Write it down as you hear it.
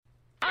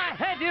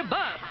you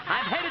both.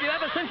 I've hated you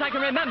ever since I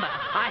can remember.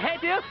 I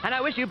hate you, and I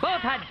wish you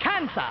both had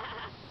cancer.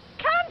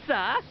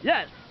 Cancer?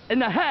 Yes, in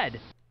the head.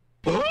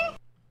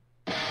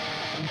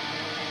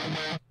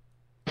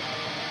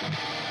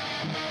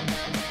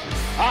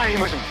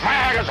 I'm as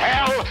mad as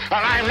hell, and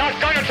I'm not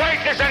going to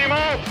take this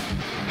anymore!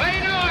 Pay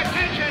no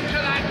attention to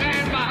that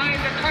man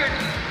behind the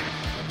curtain!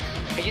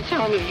 Are you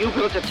telling me you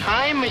built a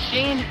time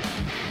machine?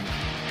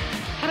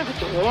 Kind of a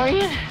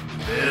DeLorean?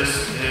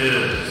 This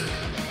is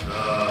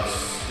the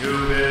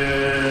Stupid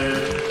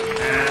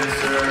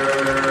Cancer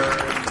Show.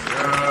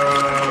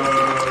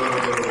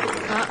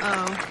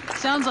 Uh-oh.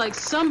 Sounds like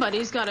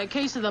somebody's got a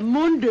case of the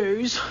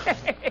Mondays.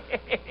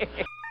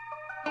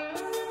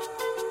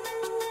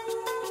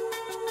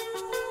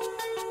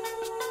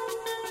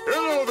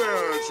 Hello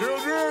there,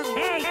 children!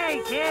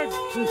 Hey, kids.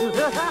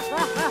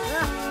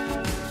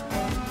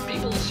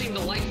 People seem to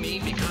like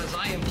me because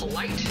I am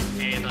polite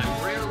and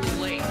I'm rarely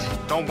late.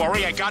 Don't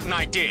worry, I got an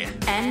idea.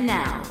 And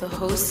now, the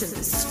host of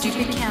the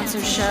Stupid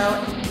Cancer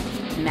Show,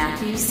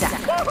 Matthew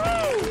Zachary.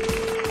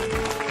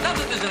 Not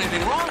that there's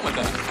anything wrong with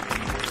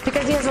that.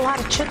 Because he has a lot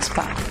of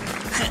chutzpah.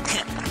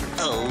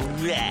 All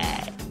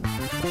right.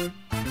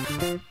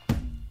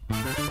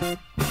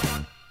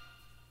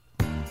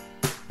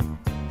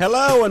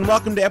 Hello and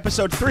welcome to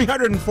episode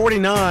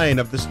 349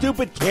 of the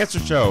Stupid Cancer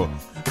Show,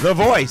 the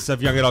voice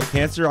of young adult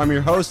cancer. I'm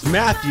your host,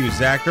 Matthew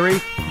Zachary,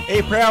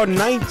 a proud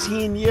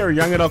 19-year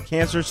young adult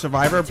cancer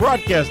survivor,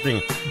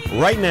 broadcasting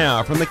right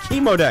now from the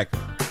Chemo Deck,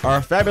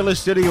 our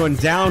fabulous studio in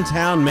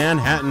downtown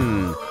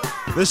Manhattan.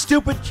 The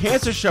Stupid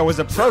Cancer Show is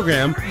a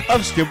program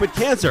of Stupid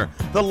Cancer,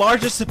 the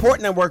largest support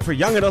network for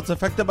young adults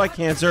affected by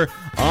cancer,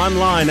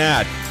 online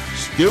at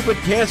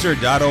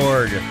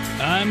stupidcancer.org.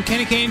 I'm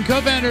Kenny Kane,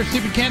 co-founder of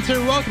Stupid Cancer,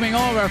 welcoming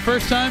all of our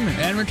first-time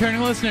and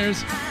returning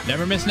listeners.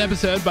 Never miss an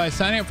episode by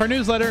signing up for our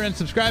newsletter and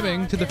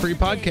subscribing to the free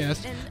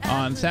podcast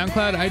on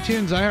SoundCloud,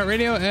 iTunes,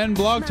 iHeartRadio, and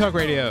Blog Talk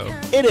Radio.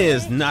 It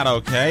is not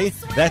okay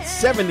that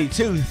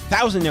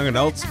 72,000 young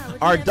adults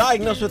are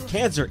diagnosed with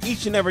cancer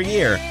each and every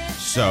year.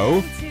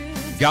 So,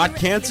 got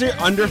cancer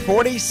under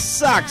 40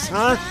 sucks,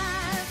 huh?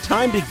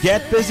 Time to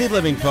get busy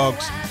living,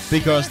 folks,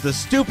 because the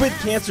Stupid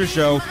Cancer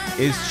Show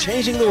is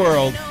changing the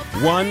world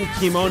one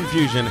chemo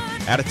infusion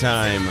at a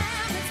time.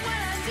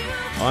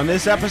 On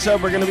this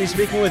episode, we're going to be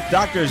speaking with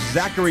Dr.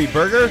 Zachary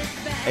Berger,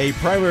 a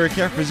primary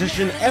care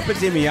physician,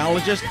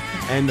 epidemiologist,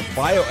 and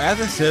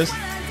bioethicist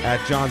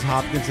at Johns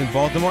Hopkins in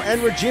Baltimore,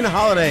 and Regina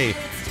Holliday,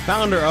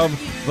 founder of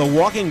the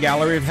Walking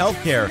Gallery of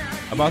Healthcare,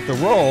 about the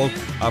role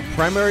of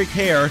primary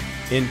care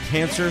in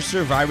cancer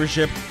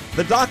survivorship,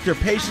 the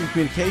doctor-patient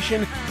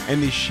communication,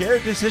 and the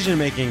shared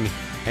decision-making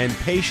and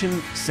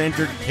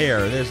patient-centered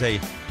care. There's a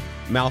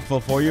mouthful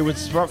for you with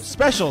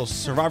special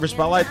Survivor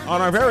Spotlight on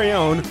our very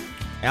own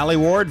Allie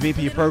Ward,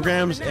 VP of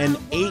Programs, an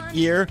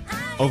 8-year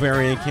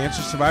ovarian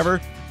cancer survivor,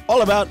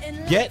 all about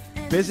Get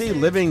Busy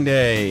Living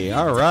Day.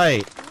 All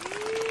right.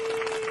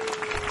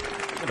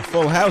 Got a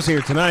full house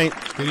here tonight.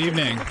 Good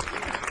evening.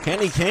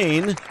 Kenny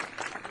Kane.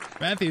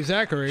 Matthew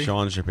Zachary.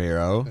 Sean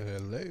Shapiro.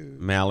 Hello.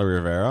 Mallory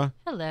Rivera.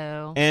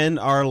 Hello. And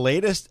our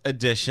latest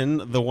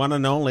addition, the one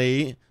and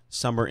only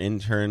summer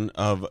intern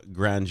of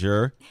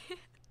grandeur,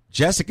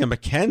 Jessica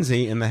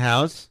McKenzie in the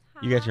house.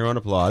 You get your own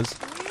applause.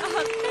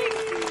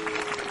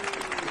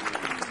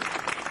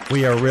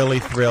 We are really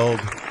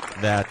thrilled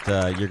that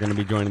you're going to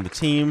be joining the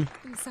team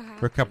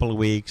for a couple of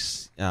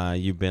weeks.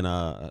 You've been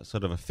a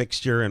sort of a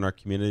fixture in our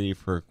community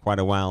for quite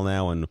a while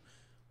now, and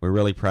we're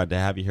really proud to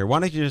have you here.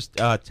 Why don't you just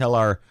tell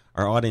our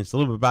audience a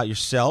little bit about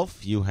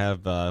yourself? You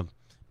have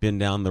been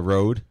down the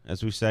road,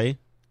 as we say.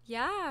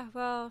 Yeah,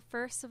 well,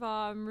 first of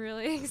all, I'm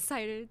really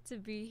excited to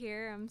be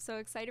here. I'm so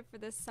excited for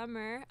this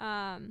summer.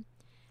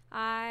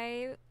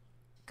 I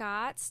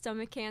got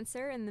stomach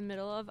cancer in the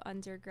middle of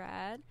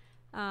undergrad.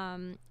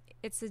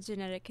 It's a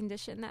genetic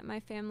condition that my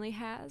family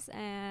has,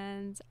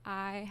 and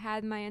I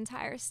had my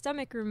entire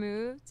stomach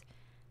removed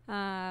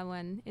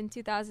in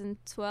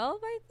 2012,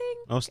 I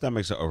think. Oh,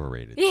 stomachs are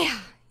overrated.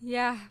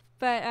 Yeah.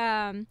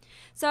 But,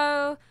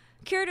 so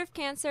curative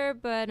cancer,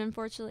 but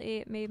unfortunately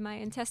it made my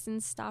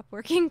intestines stop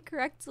working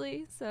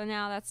correctly. So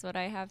now that's what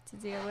I have to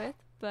deal with.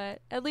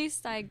 But at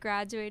least I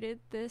graduated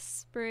this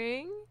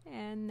spring,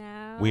 and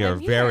now we are I'm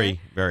here.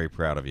 very, very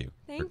proud of you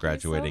Thank for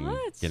graduating you so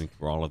much. and getting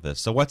through all of this.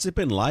 So what's it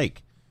been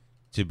like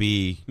to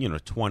be,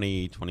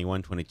 20,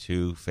 21,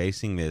 22,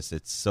 facing this?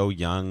 It's so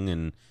young,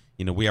 and,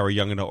 we are a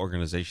young adult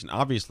organization,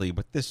 obviously,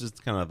 but this is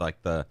kind of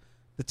like the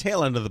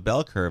tail end of the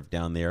bell curve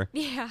down there.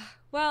 Yeah.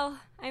 Well,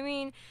 I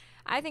mean,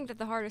 I think that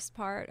the hardest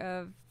part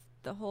of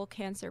the whole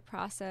cancer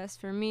process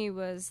for me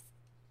was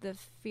the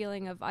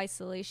feeling of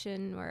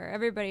isolation, where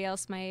everybody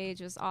else my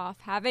age was off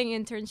having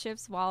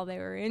internships while they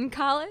were in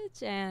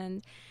college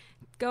and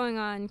going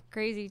on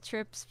crazy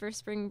trips for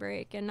spring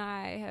break. And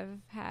I have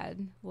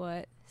had,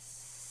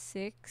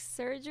 6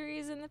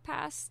 surgeries in the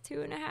past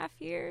 2.5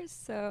 years.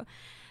 So,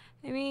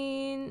 I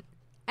mean,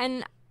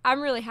 and I'm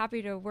really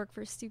happy to work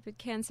for Stupid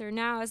Cancer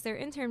now as their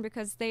intern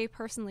because they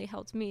personally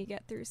helped me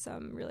get through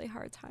some really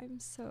hard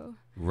times. So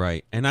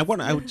right, and I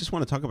just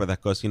want to talk about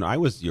that because I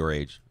was your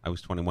age. I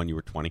was 21. You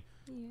were 20.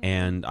 Yeah.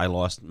 And I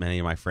lost many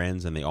of my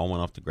friends, and they all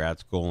went off to grad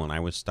school, and I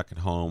was stuck at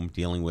home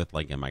dealing with,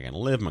 like, am I going to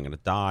live? Am I going to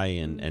die?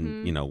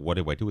 And you know, what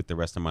do I do with the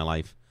rest of my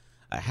life?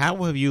 How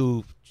have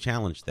you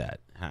challenged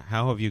that?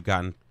 How have you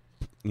gotten,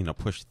 you know,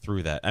 pushed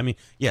through that? I mean,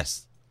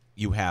 yes,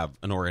 you have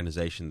an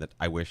organization that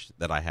I wish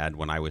that I had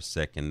when I was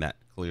sick, and that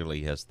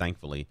clearly has,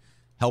 thankfully,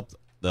 helped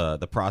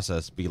the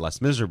process be less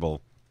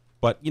miserable.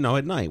 But, you know,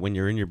 at night, when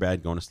you're in your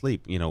bed going to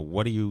sleep, you know,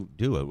 what do you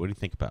do? What do you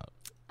think about?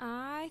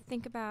 I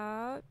think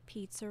about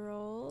pizza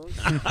rolls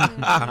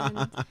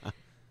and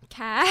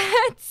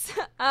cats.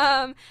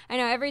 I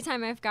know every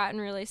time I've gotten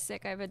really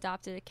sick, I've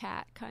adopted a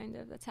cat, kind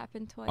of. That's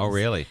happened twice. Oh,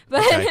 really?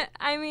 But, okay.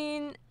 I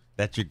mean...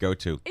 That's your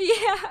go-to.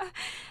 Yeah.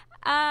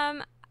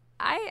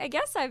 I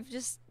guess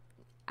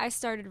I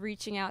started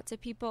reaching out to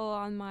people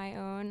on my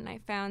own. I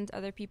found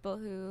other people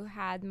who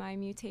had my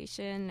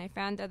mutation. I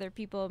found other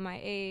people my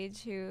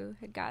age who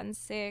had gotten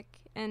sick.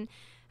 And,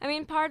 I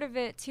mean, part of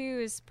it,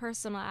 too, is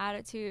personal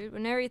attitude.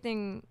 When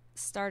everything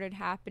started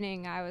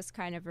happening, I was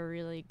kind of a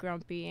really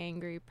grumpy,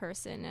 angry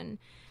person. And,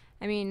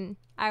 I mean,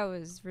 I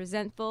was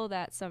resentful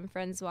that some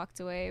friends walked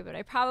away, but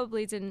I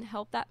probably didn't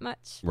help that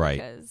much. Right.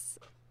 Because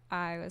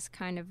I was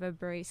kind of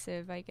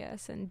abrasive, I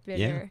guess, and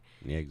bitter.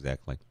 Yeah,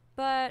 exactly.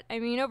 But, I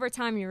mean, over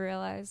time you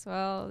realize,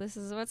 well, this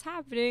is what's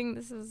happening.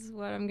 This is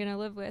what I'm going to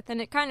live with.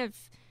 And it kind of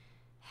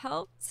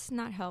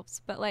not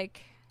helped, but,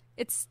 like,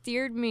 it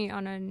steered me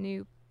on a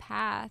new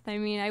path. I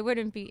mean, I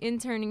wouldn't be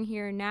interning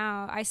here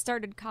now. I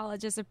started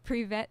college as a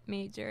pre-vet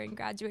major and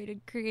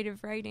graduated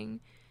creative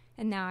writing.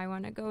 And now I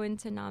want to go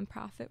into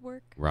nonprofit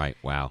work. Right.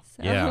 Wow.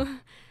 So yeah.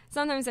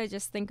 Sometimes I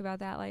just think about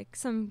that. Like,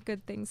 some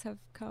good things have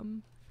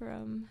come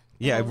from...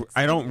 Yeah,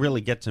 I don't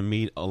really get to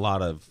meet a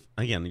lot of,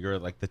 again, you're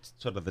like the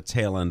sort of the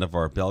tail end of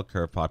our bell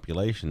curve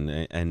population.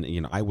 And you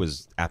know, I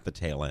was at the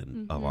tail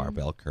end of our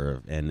bell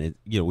curve. And,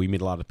 you know, we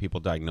meet a lot of people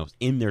diagnosed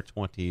in their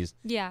 20s,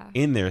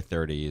 in their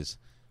 30s.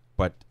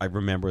 But I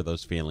remember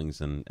those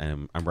feelings, and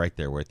I'm right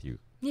there with you.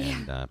 Yeah.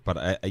 And,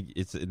 but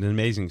it's an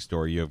amazing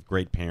story. You have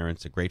great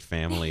parents, a great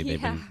family.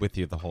 They've been with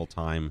you the whole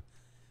time.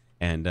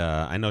 And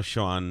I know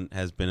Sean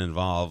has been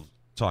involved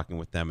talking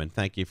with them. And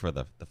thank you for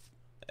the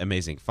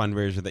amazing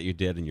fundraiser that you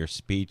did and your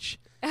speech,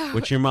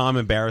 which your mom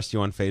embarrassed you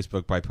on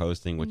Facebook by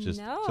posting, which is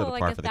sort of like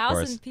par for the course.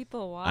 1,000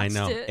 people watched I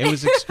know. it. It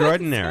was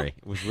extraordinary.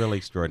 It was really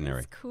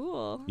extraordinary. It's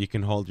cool. You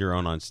can hold your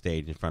own on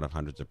stage in front of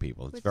hundreds of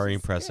people. It's very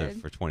impressive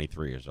for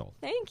 23 years old.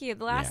 Thank you.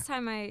 The last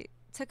time I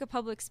took a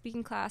public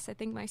speaking class, I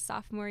think my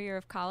sophomore year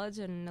of college,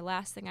 and the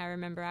last thing I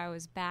remember, I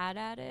was bad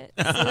at it.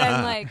 So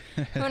then, like,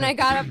 when I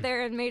got up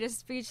there and made a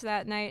speech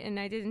that night and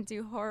I didn't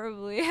do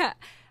horribly,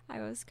 I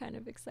was kind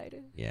of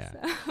excited. Yeah.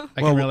 So.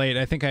 I can relate.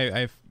 I think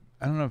I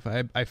don't know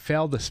if I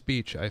failed the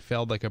speech. I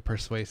failed like a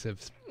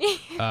persuasive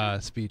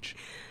speech.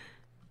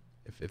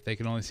 If they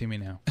could only see me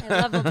now. I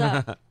leveled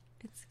up.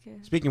 It's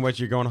good. Speaking of which,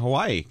 you're going to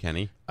Hawaii,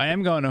 Kenny. I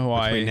am going to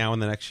Hawaii. Between now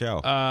and the next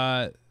show.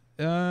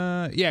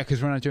 Yeah,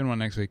 because we're not doing one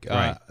next week.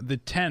 Right. The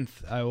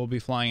 10th, I will be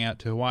flying out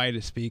to Hawaii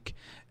to speak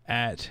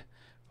at,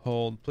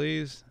 hold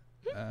please.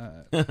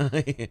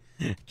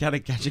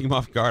 Catching him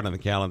off guard on the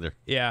calendar.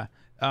 Yeah.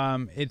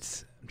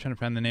 It's... I'm trying to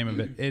find the name of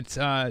it. It's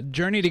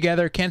Journey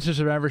Together Cancer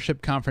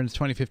Survivorship Conference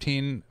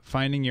 2015,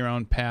 Finding Your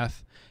Own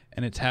Path,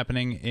 and it's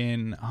happening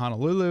in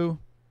Honolulu,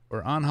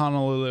 or on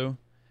Honolulu,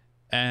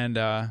 and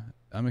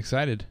I'm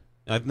excited.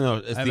 No,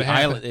 it's the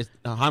island.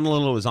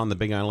 Honolulu is on the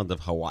big island of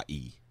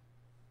Hawaii.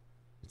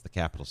 It's the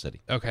capital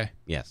city. Okay.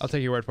 Yes. I'll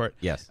take your word for it.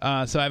 Yes.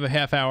 So I have a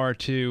half hour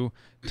to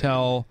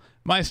tell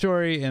my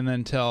story, and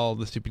then tell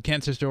the stupid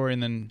cancer story,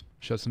 and then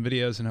show some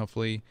videos, and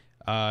hopefully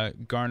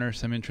garner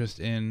some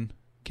interest in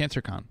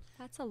CancerCon.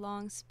 That's a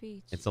long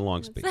speech. It's a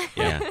long speech.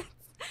 Yeah.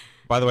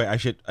 By the way, I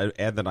should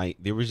add that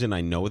the reason I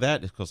know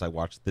that is because I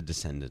watched The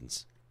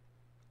Descendants.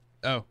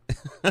 Oh.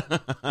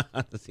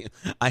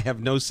 I have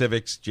no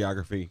civics,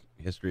 geography,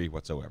 history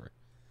whatsoever.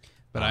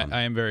 But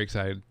I am very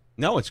excited.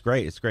 No, it's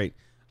great. It's great.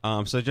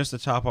 So just to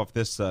top off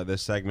this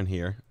segment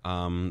here,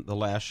 the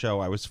last show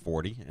I was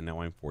 40, and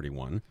now I'm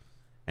 41,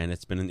 and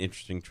it's been an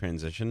interesting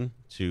transition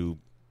to.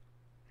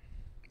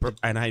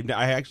 And I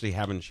actually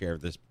haven't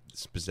shared this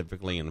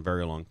specifically in a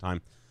very long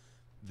time.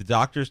 The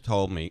doctors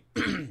told me,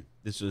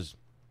 this was,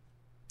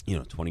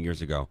 20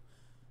 years ago,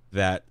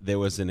 that there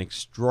was an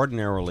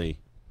extraordinarily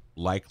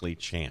likely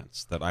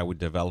chance that I would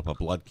develop a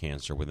blood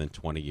cancer within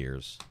 20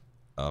 years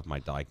of my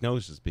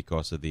diagnosis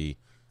because of the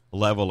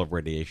level of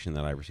radiation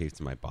that I received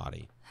in my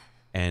body.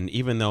 And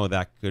even though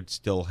that could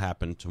still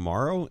happen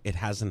tomorrow, it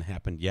hasn't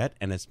happened yet,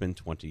 and it's been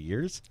 20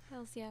 years.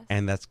 Hells yes.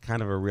 And that's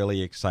kind of a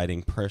really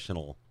exciting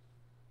personal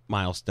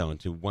milestone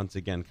to once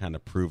again kind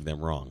of prove them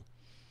wrong,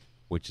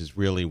 which is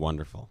really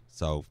wonderful.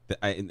 So,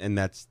 I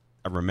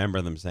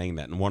remember them saying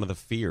that. And one of the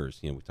fears,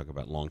 we talk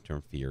about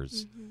long-term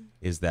fears,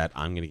 is that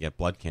I'm going to get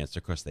blood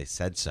cancer because they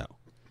said so.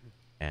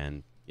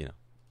 And,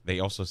 they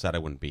also said I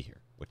wouldn't be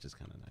here, which is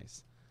kind of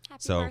nice.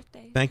 Happy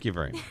birthday. Thank you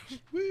very much.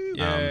 Woo!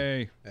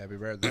 Yay. Happy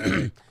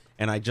birthday.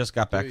 And I just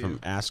got back from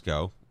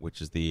ASCO,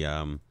 which is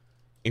the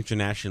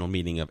international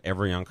meeting of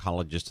every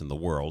oncologist in the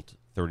world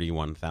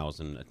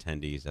 31,000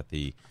 attendees at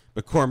the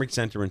McCormick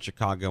Center in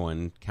Chicago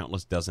and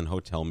countless dozen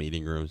hotel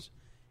meeting rooms.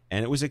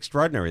 And it was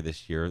extraordinary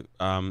this year.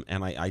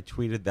 And I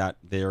tweeted that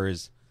there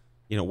is,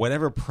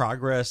 whatever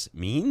progress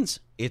means,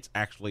 it's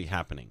actually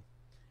happening.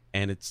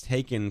 And it's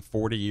taken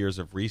 40 years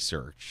of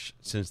research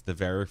since the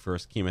very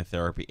first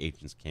chemotherapy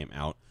agents came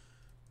out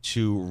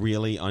to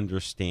really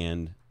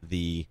understand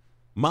the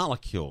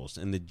molecules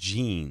and the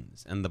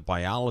genes and the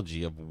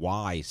biology of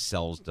why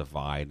cells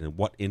divide and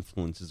what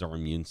influences our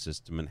immune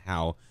system and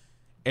how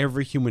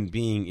every human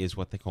being is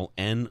what they call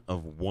N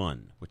of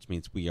 1, which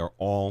means we are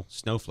all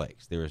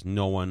snowflakes. There is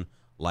no one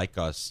like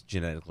us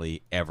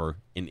genetically ever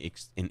in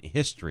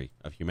history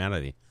of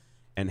humanity.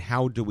 And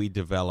how do we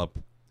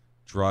develop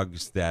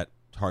drugs that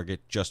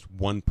target just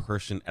one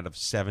person out of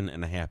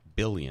 7.5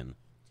 billion?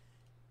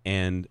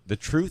 And the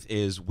truth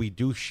is we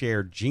do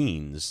share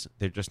genes.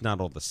 They're just not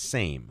all the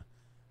same.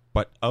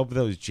 But of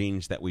those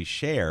genes that we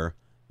share,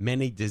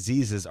 many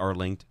diseases are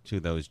linked to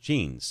those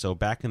genes. So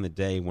back in the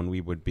day when we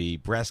would be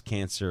breast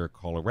cancer,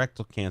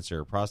 colorectal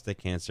cancer, prostate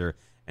cancer,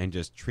 and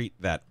just treat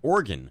that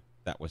organ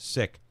that was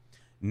sick,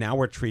 now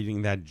we're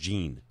treating that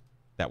gene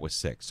that was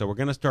sick. So we're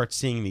going to start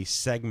seeing these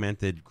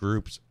segmented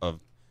groups of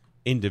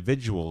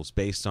individuals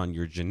based on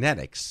your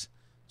genetics.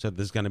 So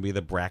there's going to be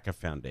the BRCA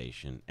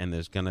Foundation, and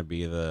there's going to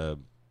be the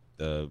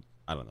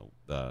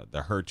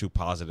HER2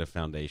 positive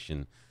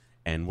foundation,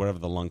 and whatever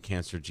the lung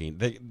cancer gene.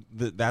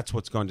 That's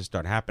what's going to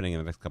start happening in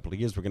the next couple of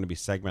years. We're going to be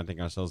segmenting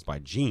ourselves by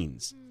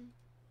genes.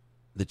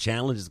 The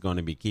challenge is going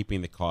to be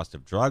keeping the cost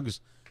of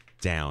drugs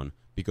down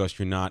because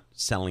you're not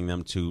selling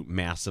them to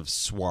massive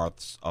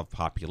swaths of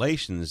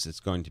populations. It's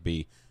going to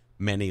be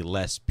many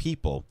less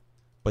people.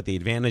 But the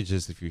advantage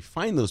is if you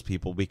find those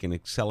people, we can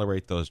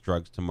accelerate those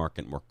drugs to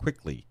market more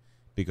quickly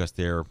because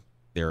their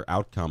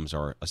outcomes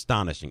are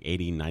astonishing,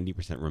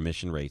 80-90%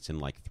 remission rates in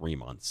like 3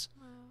 months.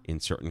 In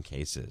certain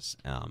cases.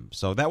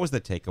 So that was the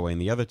takeaway.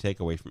 And the other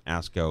takeaway from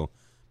ASCO,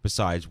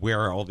 besides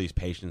where are all these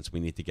patients we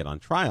need to get on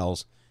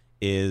trials,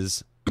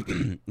 is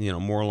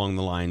more along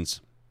the lines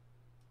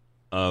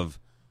of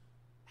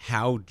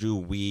how do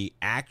we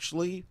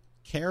actually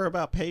care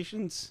about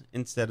patients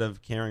instead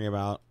of caring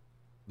about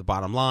the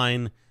bottom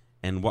line,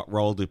 and what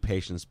role do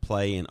patients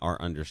play in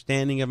our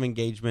understanding of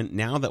engagement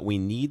now that we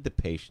need the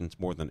patients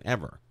more than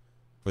ever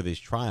for these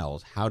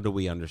trials. How do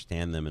we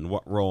understand them, and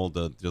what role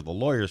do the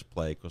lawyers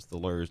play, because the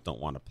lawyers don't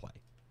want to play.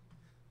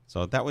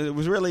 So it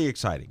was really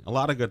exciting. A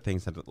lot of good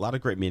things, a lot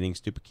of great meetings.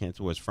 Stupid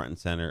Cancer was front and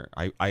center.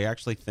 I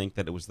actually think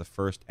that it was the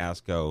first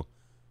ASCO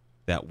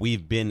that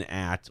we've been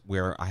at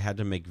where I had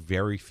to make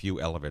very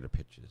few elevator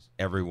pitches.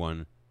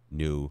 Everyone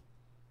knew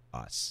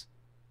us,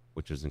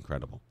 which was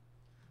incredible.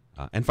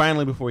 And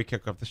finally, before we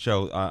kick off the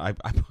show,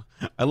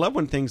 I love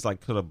when things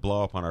like sort of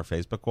blow up on our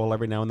Facebook wall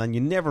every now and then.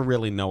 You never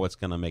really know what's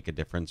going to make a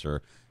difference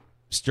or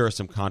stir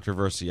some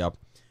controversy up.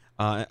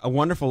 A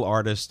wonderful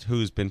artist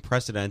who's been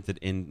precedented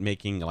in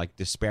making like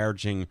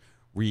disparaging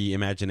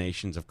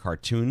reimaginations of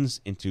cartoons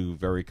into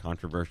very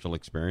controversial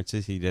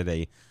experiences. He did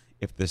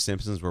If the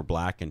Simpsons Were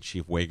Black and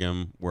Chief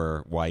Wiggum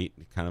were white,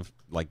 kind of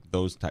like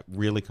those type,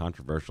 really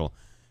controversial.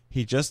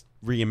 He just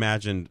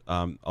reimagined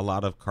a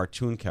lot of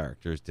cartoon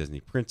characters, Disney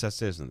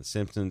princesses and The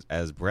Simpsons,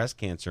 as breast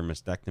cancer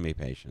mastectomy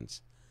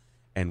patients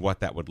and what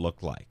that would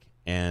look like.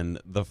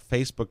 And the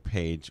Facebook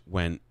page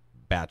went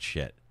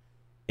batshit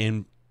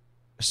in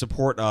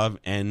support of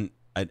and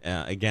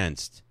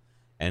against.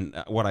 And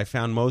what I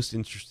found most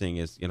interesting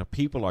is,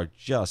 people are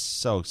just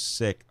so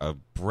sick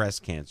of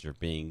breast cancer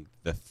being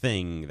the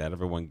thing that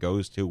everyone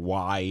goes to.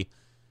 Why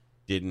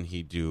didn't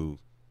he do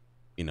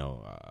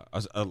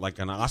like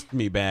an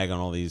ostomy bag on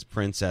all these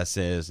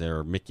princesses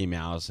or Mickey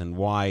Mouse, and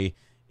why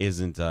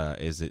isn't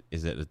is it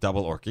a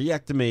double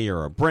orchiectomy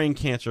or a brain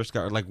cancer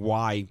scar? Like,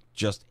 why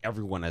just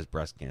everyone has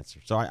breast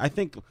cancer? So I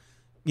think,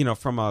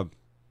 from a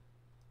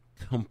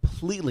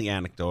completely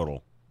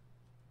anecdotal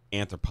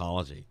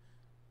anthropology,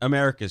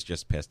 America's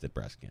just pissed at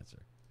breast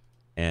cancer,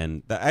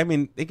 and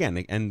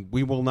and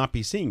we will not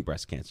be seeing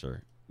breast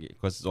cancer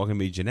because it's all going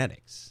to be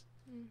genetics.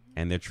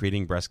 And they're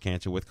treating breast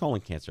cancer with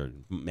colon cancer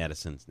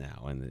medicines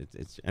now. And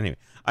it's anyway,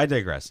 I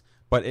digress.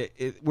 But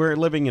we're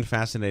living in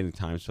fascinating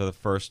times. For the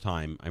first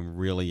time, I'm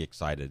really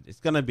excited. It's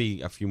going to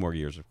be a few more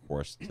years, of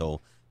course,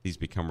 till these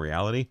become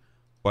reality.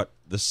 But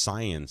the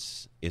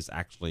science is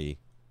actually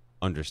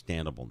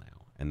understandable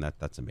now. And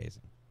that's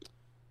amazing.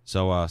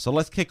 So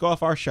let's kick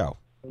off our show.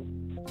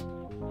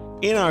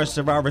 In our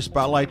Survivor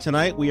Spotlight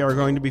tonight, we are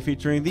going to be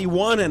featuring the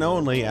one and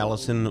only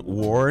Allison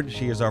Ward.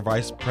 She is our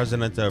Vice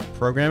President of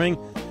Programming.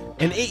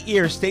 An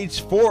 8-year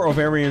stage 4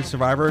 ovarian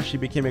survivor, she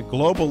became a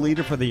global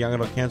leader for the Young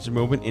Adult Cancer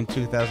Movement in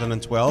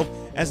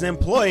 2012 as an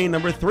employee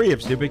number 3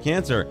 of Stupid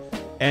Cancer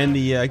and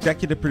the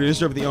executive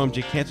producer of the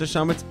OMG Cancer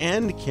Summits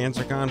and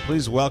CancerCon.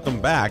 Please welcome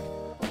back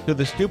to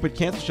the Stupid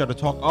Cancer Show to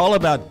talk all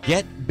about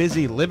Get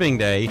Busy Living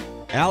Day,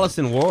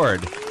 Allison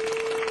Ward.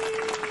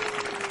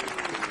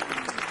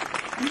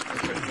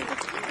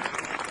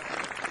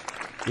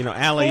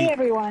 Allie. Hey,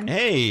 everyone.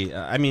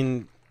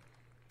 Hey,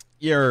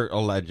 you're a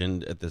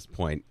legend at this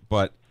point,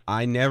 but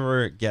I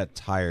never get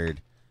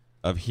tired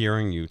of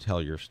hearing you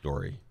tell your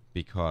story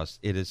because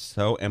it is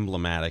so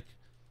emblematic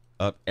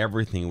of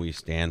everything we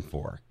stand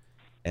for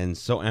and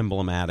so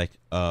emblematic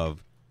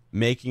of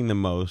making the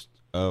most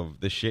of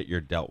the shit you're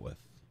dealt with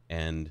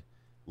and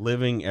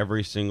living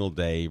every single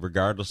day,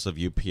 regardless of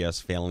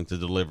UPS failing to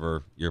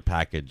deliver your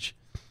package,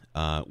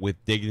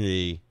 with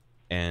dignity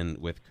and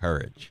with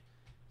courage.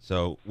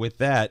 So with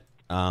that,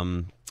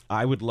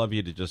 I would love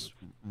you to just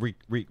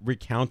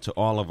recount to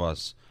all of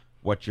us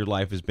what your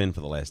life has been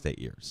for the last 8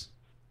 years.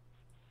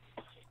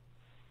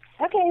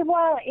 Okay,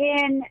 well,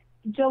 in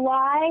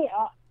July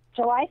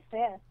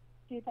 5th,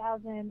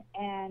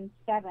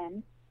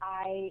 2007,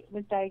 I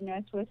was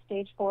diagnosed with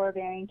stage 4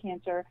 ovarian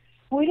cancer.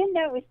 We didn't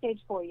know it was stage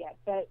 4 yet,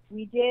 but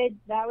we did.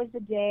 That was the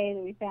day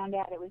that we found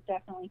out it was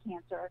definitely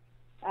cancer.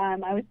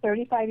 I was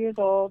 35 years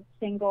old,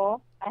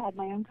 single. I had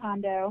my own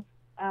condo,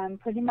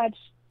 pretty much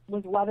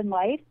was loving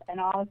life,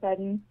 and all of a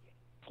sudden,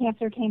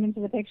 cancer came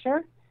into the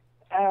picture.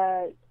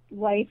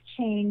 Life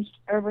changed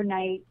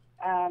overnight.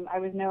 I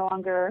was no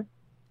longer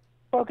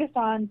focused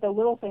on the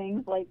little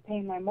things like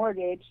paying my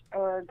mortgage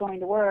or going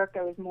to work.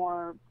 I was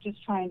more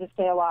just trying to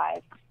stay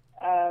alive.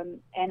 And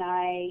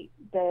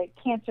the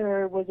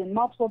cancer was in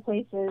multiple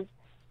places,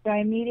 so I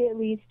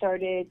immediately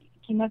started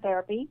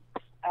chemotherapy,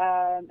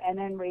 and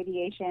then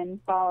radiation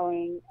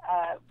following,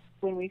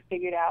 when we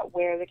figured out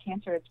where the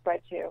cancer had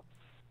spread to.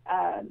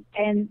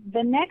 And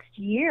the next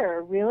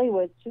year really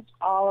was just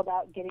all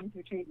about getting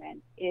through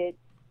treatment.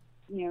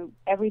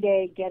 Every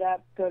day, get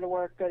up, go to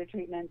work, go to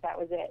treatment, that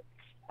was it.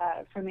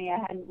 For me, I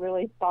hadn't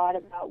really thought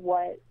about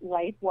what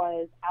life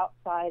was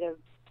outside of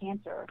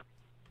cancer.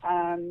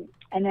 And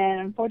then,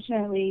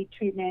 unfortunately,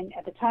 treatment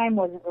at the time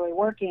wasn't really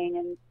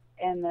working,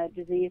 and the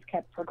disease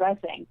kept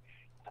progressing.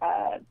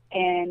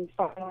 And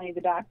finally,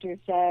 the doctor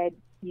said,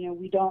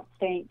 we don't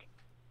think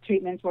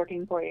treatment's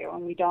working for you,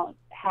 and we don't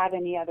have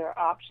any other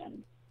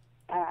options.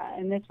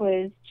 And this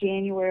was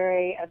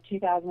January of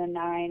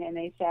 2009, and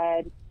they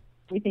said,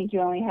 we think you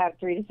only have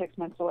 3 to 6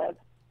 months to live.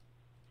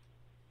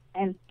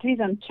 And geez,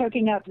 I'm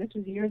choking up. This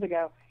was years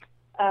ago.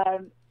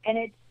 And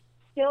it's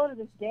still to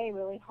this day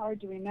really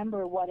hard to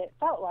remember what it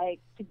felt like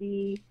to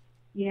be,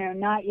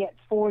 not yet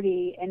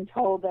 40 and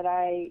told that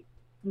I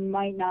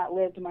might not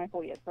live to my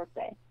 40th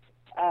birthday.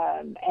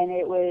 And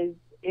it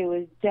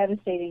was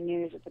devastating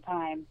news at the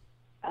time.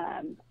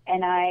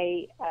 And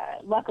I,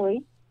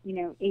 luckily,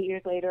 8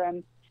 years later,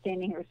 I'm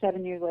standing here,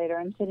 7 years later,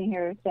 I'm sitting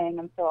here saying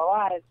I'm still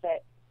alive,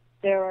 that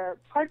there were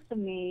parts of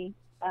me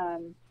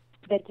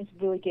that just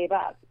really gave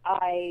up.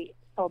 I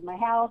sold my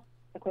house,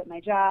 I quit my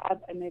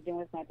job, I moved in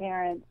with my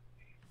parents.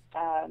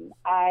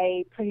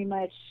 I pretty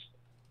much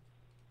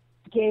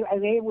gave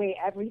away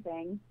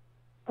everything,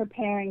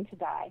 preparing to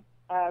die.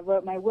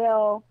 Wrote my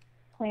will,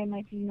 planned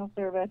my funeral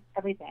service,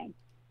 everything.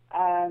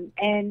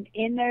 And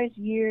in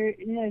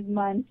those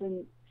months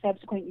and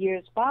subsequent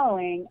years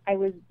following, I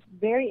was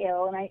very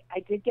ill, and I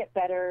did get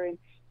better, and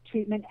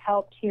treatment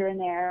helped here and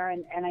there,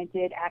 and I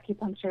did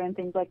acupuncture and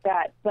things like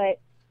that. But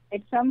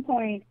at some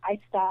point, I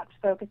stopped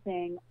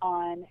focusing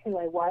on who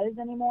I was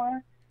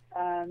anymore.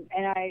 And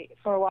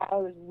for a while, I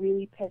was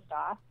really pissed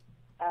off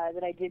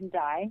that I didn't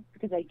die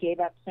because I gave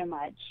up so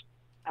much.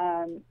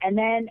 And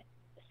then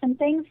some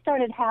things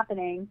started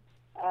happening.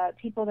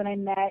 People that I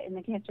met in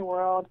the cancer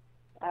world,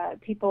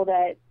 people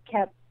that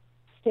kept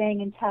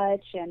staying in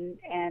touch and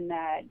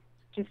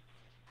just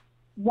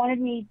wanted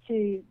me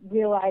to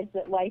realize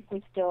that life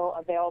was still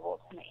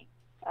available to me.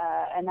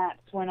 And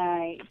that's when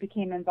I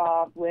became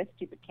involved with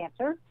Stupid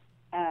Cancer.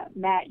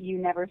 Matt, you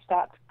never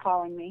stopped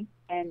calling me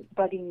and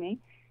bugging me.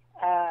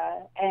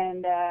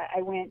 And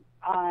I went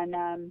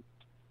on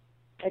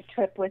a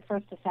trip with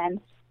First Defense,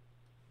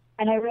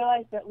 and I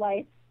realized that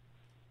life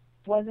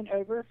wasn't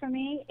over for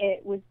me.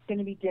 It was going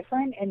to be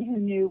different, and who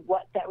knew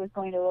what that was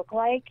going to look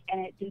like.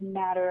 And it didn't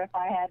matter if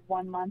I had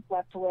 1 month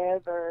left to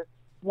live or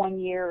 1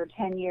 year or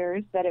 10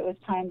 years, that it was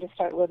time to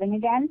start living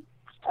again.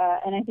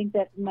 And I think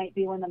that might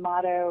be when the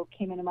motto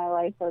came into my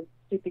life of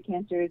Stupid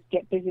Cancer is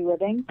get busy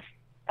living.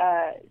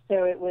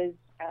 So it was,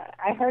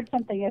 I heard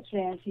something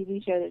yesterday on a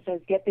TV show that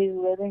says get busy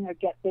living or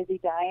get busy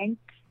dying.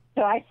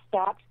 So I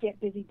stopped get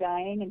busy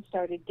dying and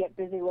started get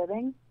busy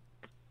living.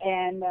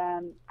 And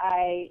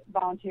I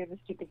volunteered with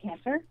Stupid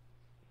Cancer.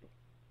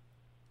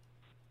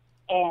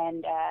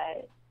 And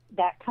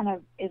that kind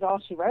of is all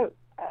she wrote.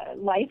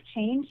 Life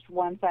changed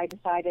once I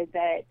decided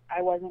that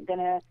I wasn't going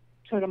to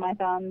twiddle my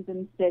thumbs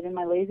and sit in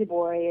my lazy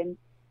boy and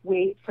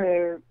wait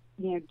for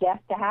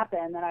death to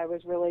happen, that I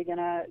was really going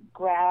to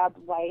grab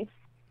life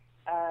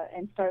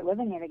and start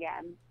living it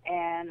again.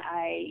 And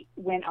I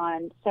went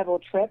on several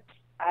trips.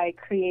 I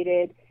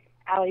created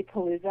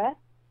Alleypalooza,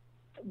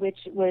 which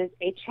was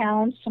a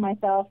challenge to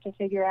myself to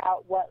figure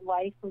out what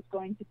life was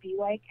going to be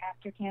like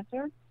after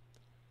cancer.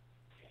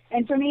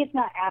 And for me, it's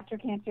not after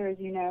cancer, as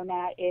you know,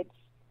 Matt, it's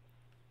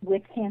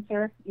with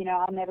cancer.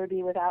 I'll never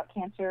be without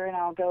cancer, and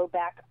I'll go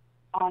back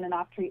on and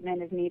off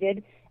treatment as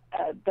needed.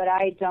 But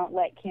I don't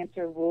let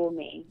cancer rule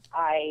me.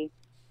 I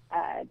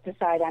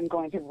decide I'm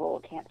going to rule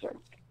cancer.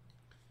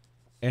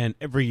 And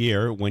every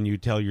year when you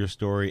tell your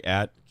story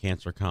at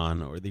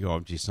CancerCon or the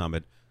OMG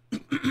Summit,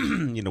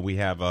 we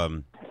have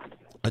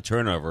a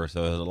turnover,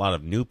 so there's a lot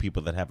of new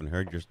people that haven't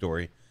heard your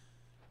story.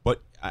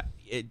 But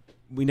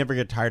we never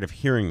get tired of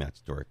hearing that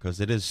story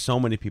because it is so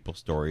many people's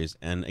stories.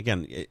 And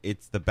again,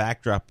 it's the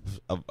backdrop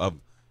of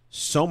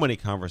so many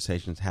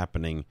conversations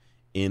happening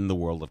in the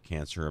world of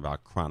cancer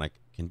about chronic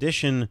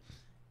condition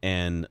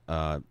and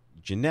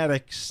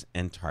genetics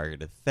and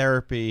targeted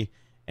therapy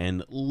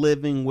and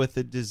living with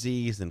the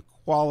disease and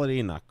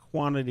quality, not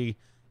quantity.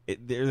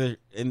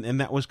 And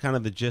that was kind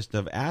of the gist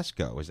of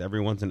ASCO, is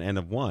everyone's an N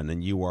of one,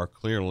 and you are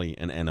clearly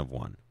an N of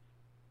one.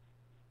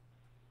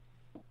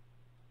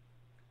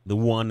 The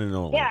one and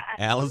only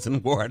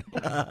Allison Ward.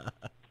 The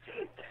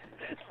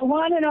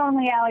one and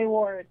only Allie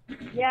Ward.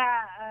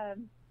 Yeah,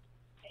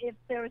 if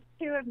there was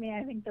two of me,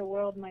 I think the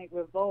world might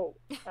revolt.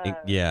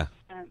 Yeah.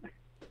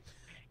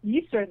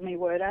 You certainly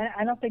would.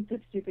 I don't think the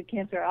stupid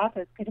cancer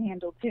office could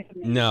handle two of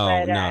me.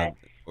 No, no.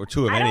 Or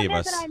two of any of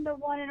us. I don't know that I'm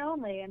the one and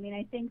only. I mean,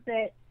 I think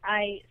that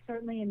I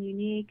certainly am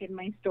unique, and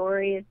my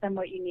story is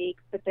somewhat unique.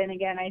 But then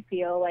again, I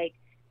feel like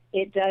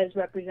it does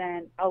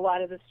represent a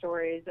lot of the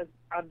stories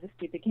of the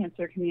stupid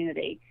cancer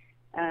community.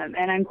 And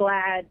I'm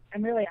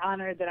really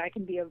honored that I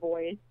can be a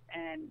voice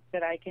and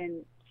that I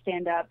can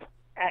stand up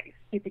at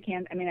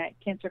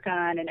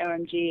CancerCon and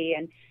OMG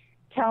and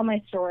tell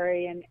my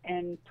story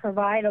and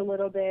provide a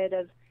little bit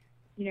of,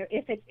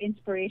 if it's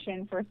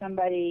inspiration for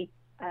somebody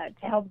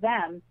to help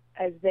them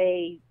as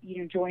they,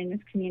 join this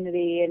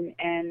community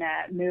and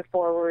move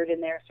forward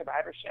in their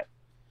survivorship.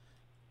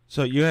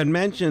 So you had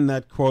mentioned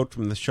that quote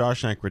from The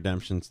Shawshank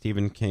Redemption,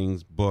 Stephen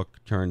King's book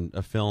turned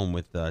a film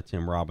with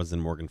Tim Robbins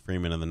and Morgan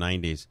Freeman in the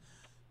 90s.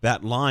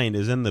 That line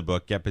is in the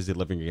book, Get Busy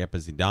Living or Get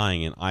Busy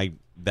Dying, and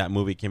that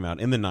movie came out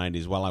in the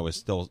 90s while I was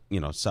still,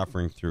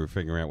 suffering through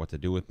figuring out what to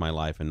do with my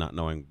life and not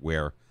knowing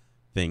where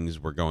things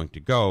were going to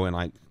go, and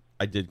I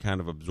did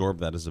kind of absorb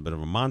that as a bit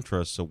of a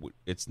mantra, so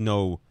it's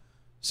no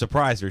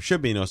surprise, or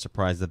should be no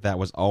surprise, that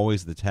was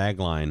always the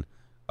tagline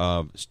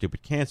of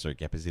Stupid Cancer,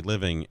 Get Busy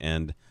Living,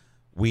 and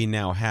we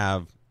now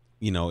have,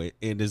 it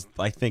is,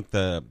 I think,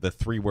 the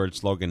three-word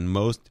slogan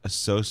most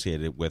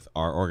associated with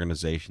our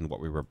organization, what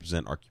we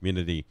represent, our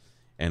community,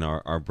 and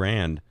our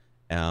brand.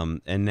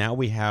 And now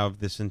we have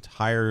this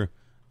entire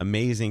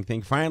amazing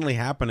thing finally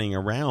happening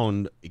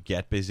around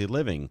Get Busy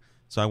Living.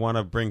 So I want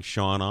to bring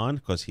Sean on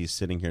because he's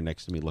sitting here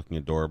next to me looking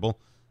adorable.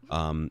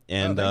 Thank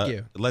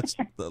you.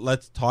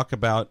 Let's talk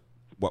about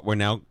what we're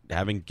now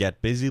having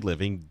Get Busy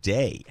Living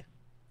Day.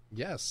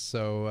 Yes,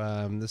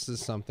 so this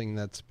is something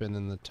that's been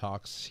in the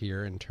talks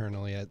here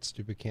internally at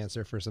Stupid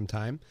Cancer for some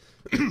time,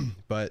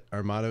 but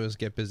our motto is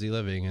Get Busy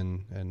Living,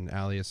 and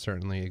Allie has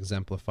certainly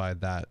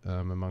exemplified that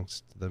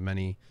amongst the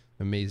many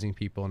amazing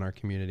people in our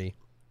community.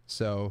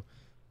 So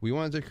we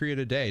wanted to create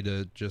a day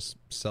to just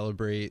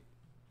celebrate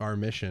our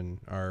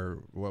mission,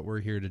 what we're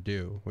here to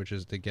do, which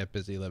is to get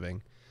busy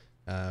living.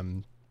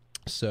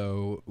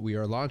 So we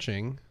are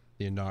launching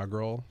the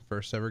inaugural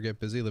first ever Get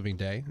Busy Living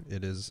Day.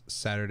 It is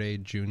Saturday,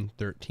 June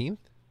 13th,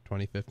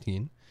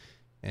 2015.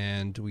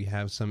 And we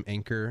have some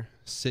anchor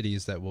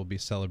cities that we'll be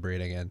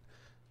celebrating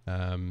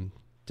in.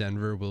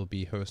 Denver will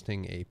be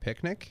hosting a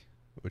picnic,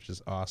 which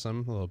is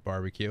awesome, a little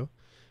barbecue.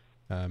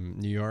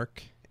 New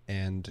York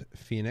and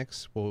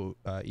Phoenix will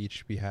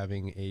each be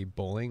having a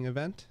bowling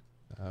event,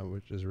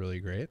 which is really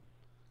great.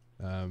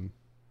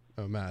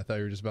 Oh, Matt, I thought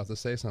you were just about to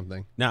say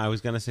something. No, I was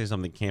going to say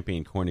something campy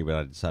and corny, but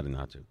I decided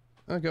not to.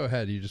 Oh, go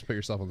ahead. You just put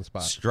yourself on the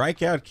spot.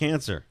 Strike out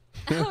cancer.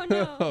 Oh,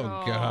 no.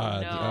 Oh,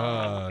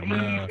 God.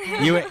 No.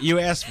 Oh, no. You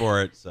asked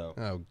for it, so.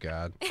 Oh,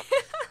 God.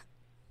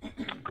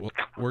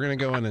 We're going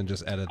to go in and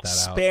just edit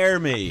that out. Spare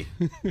me.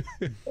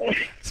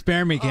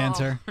 Spare me,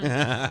 cancer.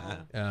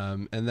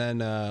 And then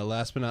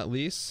last but not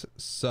least,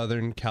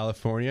 Southern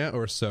California,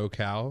 or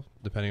SoCal,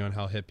 depending on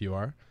how hip you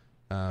are,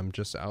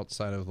 just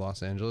outside of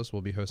Los Angeles,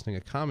 we'll be hosting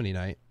a comedy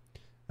night.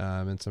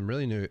 And some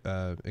really new,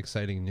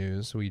 exciting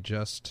news. We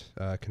just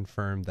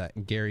confirmed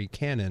that Gary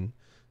Cannon,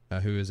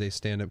 who is a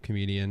stand-up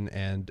comedian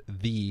and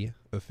the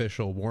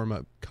official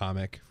warm-up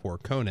comic for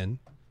Conan,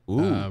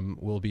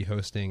 will be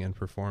hosting and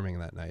performing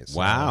that night. So,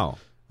 wow.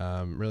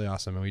 Really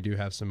awesome. And we do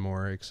have some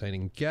more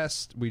exciting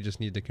guests. We just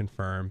need to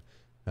confirm.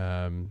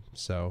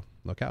 So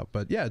look out.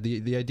 But yeah,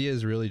 the idea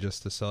is really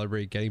just to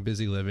celebrate getting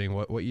busy living,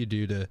 what you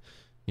do to,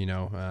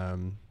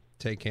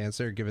 take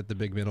cancer, give it the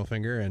big middle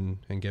finger,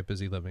 and get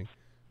busy living.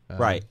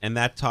 Right, and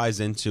that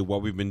ties into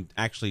what we've been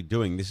actually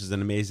doing. This is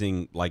an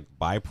amazing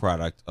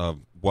byproduct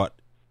of what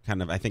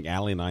kind of, I think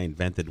Allie and I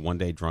invented one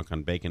day drunk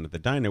on bacon at the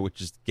diner,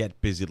 which is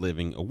Get Busy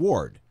Living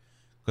Award.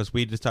 Because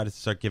we decided to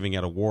start giving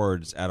out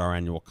awards at our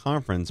annual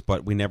conference,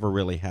 but we never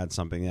really had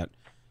something that,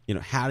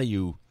 how do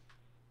you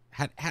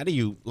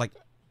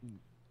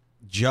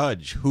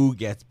judge who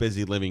gets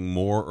busy living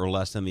more or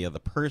less than the other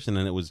person?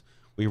 And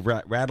we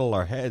rattled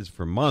our heads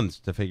for months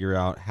to figure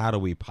out how do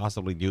we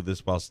possibly do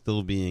this while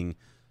still being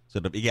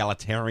sort of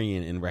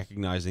egalitarian in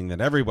recognizing that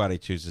everybody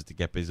chooses to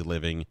get busy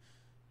living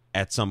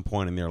at some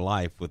point in their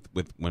life with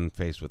when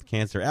faced with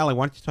cancer. Allie,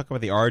 why don't you talk about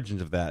the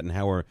origins of that and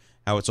how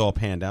it's all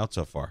panned out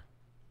so far?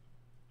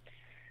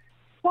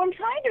 Well, I'm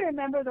trying to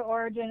remember the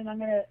origin, and I'm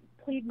going to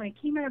plead my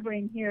chemo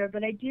brain here,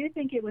 but I do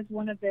think it was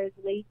one of those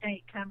late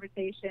night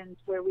conversations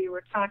where we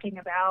were talking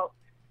about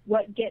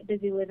what Get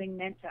Busy Living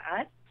meant to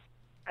us,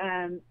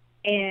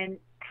 and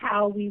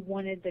how we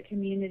wanted the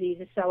community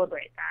to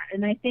celebrate that.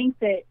 And I think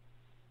that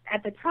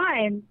at the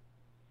time,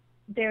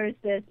 there's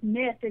this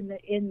myth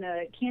in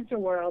the cancer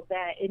world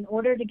that in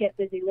order to get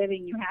busy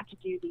living, you have to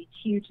do these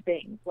huge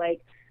things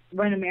like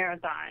run a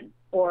marathon,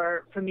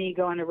 or for me,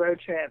 go on a road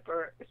trip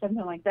or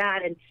something like that.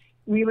 And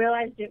we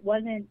realized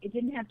it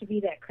didn't have to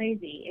be that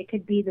crazy. It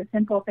could be the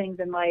simple things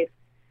in life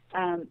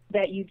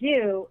that you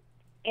do.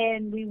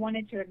 And we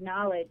wanted to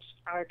acknowledge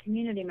our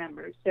community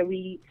members. So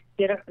we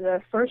did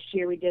the first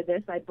year we did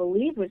this, I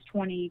believe, was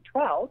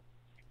 2012.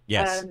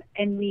 Yes.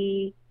 And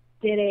we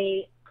did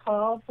a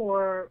call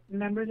for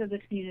members of the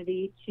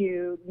community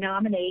to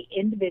nominate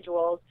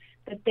individuals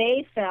that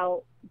they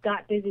felt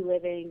got busy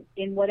living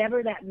in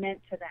whatever that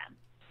meant to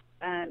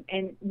them.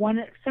 And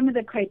some of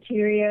the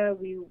criteria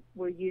we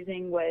were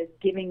using was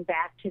giving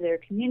back to their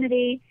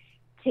community,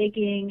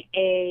 taking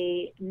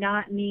a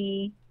not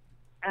me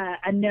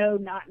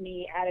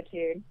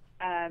attitude,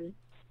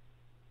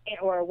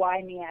 or a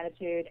why me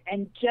attitude,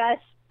 and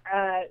just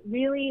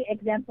really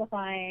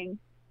exemplifying,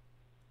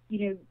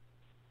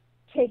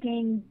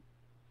 taking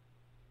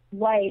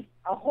life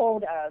a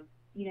hold of,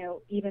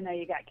 even though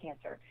you got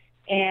cancer.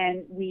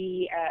 And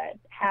we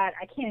had,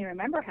 I can't even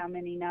remember how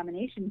many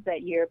nominations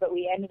that year, but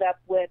we ended up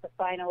with a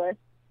finalist,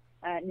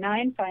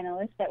 9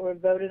 finalists that were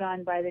voted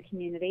on by the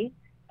community.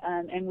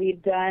 And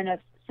we've done a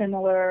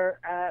similar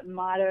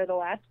motto the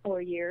last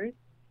 4 years.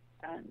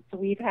 So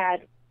we've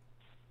had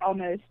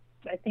almost,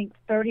 I think,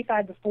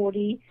 35 to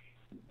 40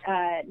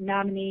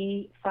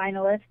 nominee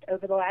finalists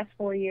over the last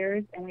 4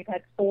 years, and we've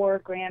had 4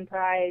 grand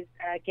prize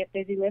Get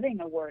Busy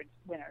Living Awards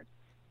winners.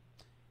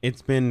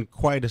 It's been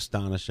quite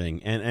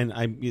astonishing, and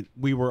I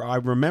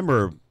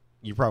remember,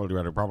 you probably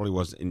read it, probably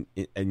was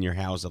in your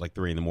house at like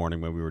 3 a.m.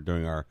 when we were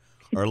doing our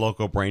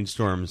local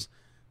brainstorms,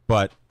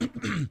 but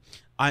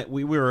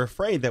we were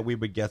afraid that we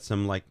would get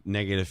some like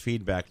negative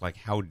feedback, like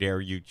how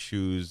dare you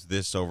choose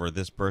this over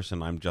this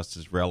person? I'm just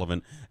as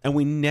relevant, and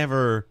we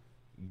never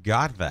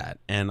got that.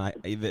 And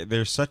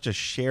there's such a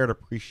shared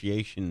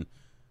appreciation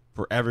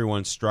for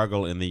everyone's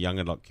struggle in the young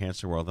adult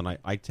cancer world, and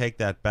I take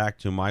that back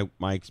to my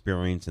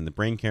experience in the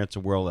brain cancer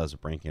world as a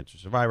brain cancer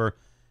survivor,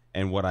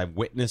 and what I've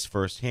witnessed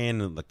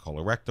firsthand in the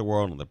colorectal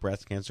world and the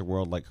breast cancer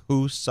world. Like,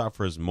 who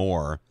suffers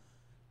more,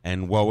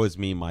 and woe is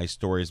me, my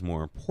story is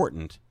more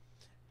important.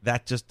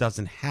 That just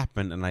doesn't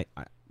happen. And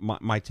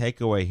my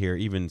takeaway here,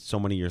 even so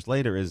many years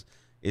later, is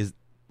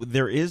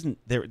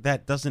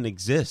that doesn't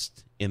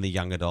exist in the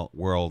young adult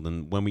world.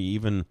 And when we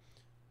even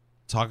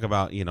talk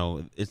about,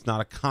 it's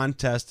not a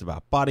contest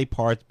about body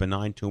parts,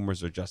 benign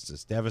tumors are just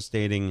as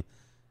devastating.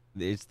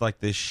 It's like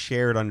this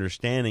shared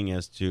understanding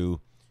as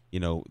to,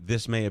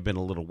 this may have been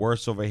a little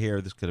worse over here,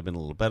 this could have been a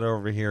little better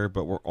over here,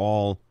 but we're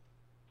all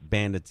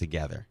banded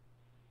together.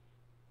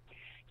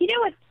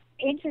 What's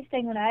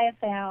interesting that I have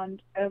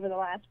found over the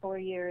last 4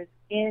 years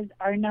is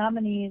our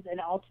nominees and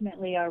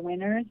ultimately our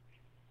winners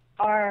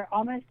are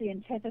almost the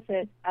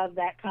antithesis of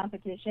that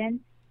competition.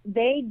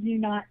 They do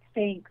not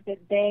think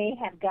that they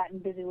have gotten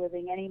busy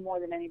living any more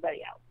than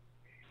anybody else.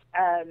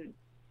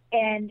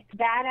 And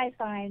that I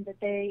find that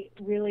they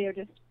really are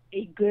just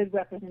a good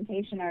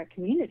representation of our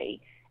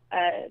community.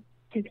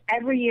 Because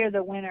every year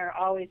the winner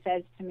always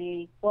says to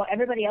me, well,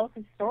 everybody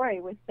else's story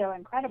was so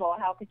incredible.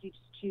 How could you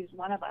just choose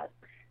one of us?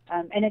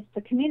 And it's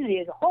the community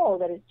as a whole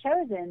that is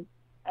chosen.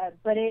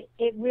 But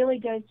it really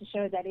goes to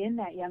show that in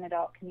that young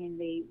adult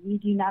community, we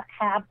do not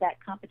have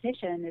that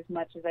competition as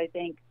much as I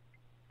think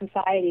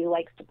society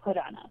likes to put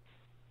on us.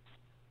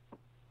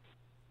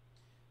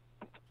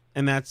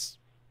 And that's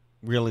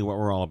really what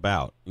we're all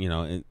about,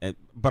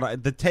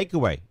 but the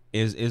takeaway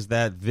is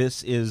that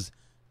this is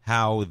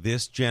how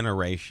this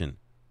generation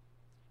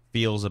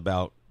feels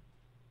about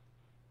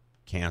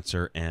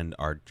cancer and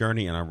our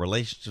journey and our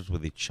relationships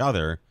with each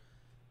other,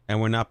 and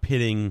we're not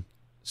pitting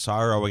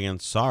sorrow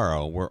against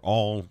sorrow. We're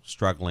all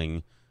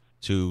struggling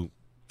to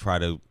try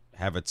to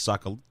have it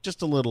suck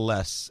just a little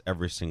less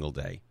every single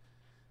day.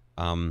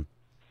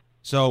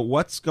 So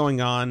what's going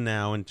on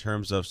now in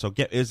terms of,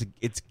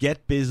 it's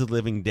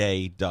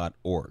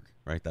getbusylivingday.org,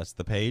 right? That's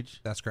the page?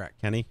 That's correct.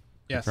 Kenny?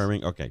 Yes.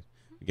 Confirming? Okay.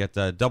 We get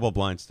a double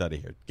blind study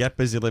here.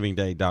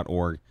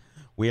 Getbusylivingday.org.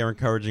 We are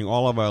encouraging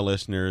all of our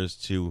listeners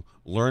to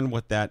learn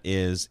what that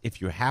is.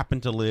 If you happen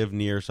to live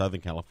near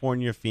Southern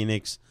California,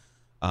 Phoenix,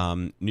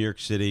 New York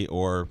City,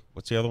 or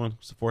what's the other one?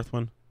 What's the fourth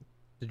one?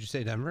 Did you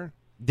say Denver?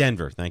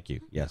 Denver, thank you.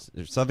 Yes.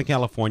 Southern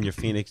California,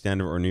 Phoenix,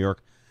 Denver, or New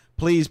York.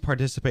 Please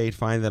participate.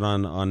 Find that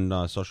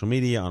on social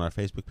media, on our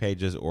Facebook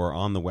pages, or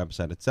on the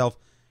website itself.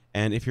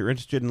 And if you're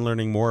interested in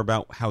learning more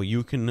about how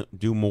you can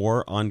do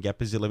more on Get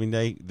Busy Living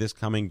Day this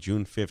coming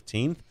June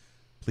 15th,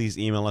 please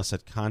email us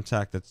at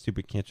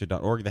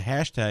contact@stupidcancer.org. The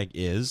hashtag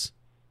is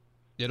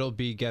It'll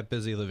be Get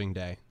Busy Living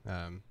Day.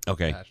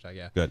 Okay. Hashtag,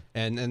 yeah. Good.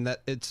 And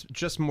that it's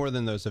just more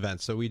than those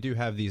events. So we do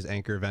have these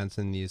anchor events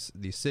in these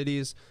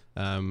cities.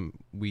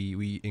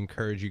 We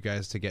encourage you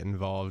guys to get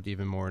involved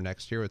even more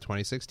next year with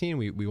 2016.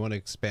 We want to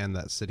expand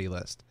that city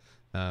list.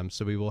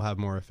 So we will have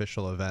more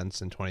official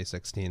events in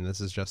 2016. This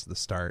is just the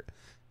start.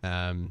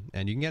 And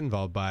you can get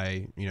involved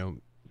by,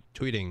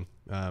 tweeting,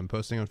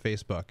 posting on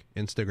Facebook,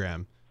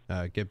 Instagram,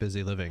 Get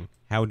Busy Living.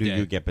 How do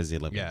you get busy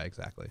living? Yeah,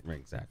 exactly.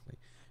 Exactly.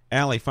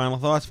 Allie, final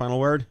thoughts, final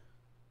word?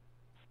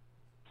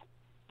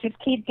 Just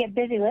get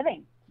busy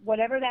living,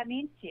 whatever that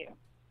means to you.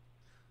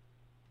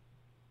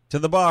 To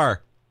the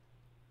bar.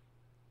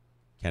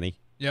 Kenny?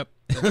 Yep,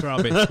 that's where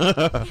I'll be.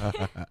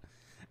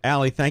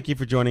 Allie, thank you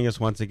for joining us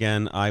once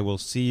again. I will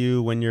see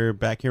you when you're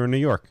back here in New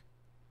York.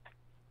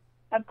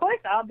 Of course,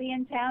 I'll be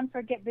in town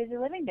for Get Busy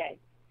Living Day.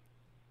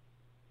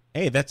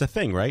 Hey, that's a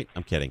thing, right?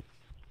 I'm kidding.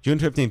 June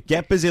 15th,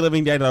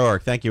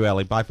 getbusylivingday.org. Thank you,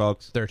 Allie. Bye,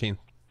 folks. 13th.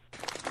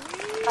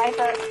 Bye,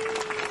 folks.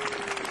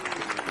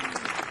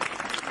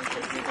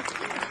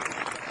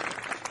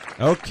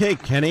 Okay,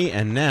 Kenny,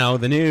 and now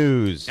the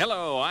news.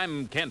 Hello,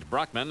 I'm Kent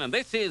Brockman, and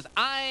this is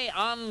Eye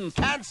on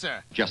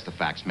Cancer. Just the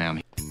facts,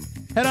 ma'am.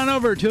 Head on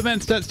over to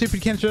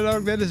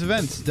events.stupidcancer.org. That is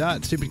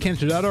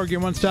events.stupidcancer.org,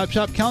 your one-stop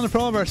shop calendar for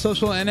all of our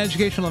social and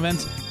educational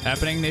events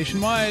happening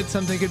nationwide.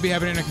 Something could be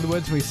happening next in the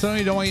woods, and we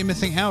certainly don't want you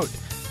missing out.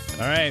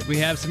 All right, we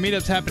have some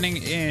meetups happening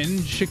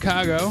in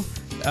Chicago,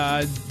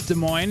 Des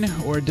Moines,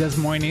 or Des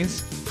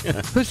Moines.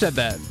 Who said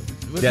that?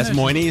 Des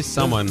Moines?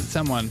 Someone.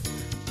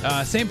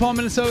 St. Paul,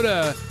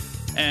 Minnesota,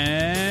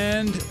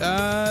 and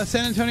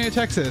San Antonio,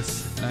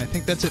 Texas. And I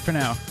think that's it for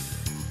now.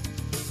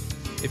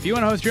 If you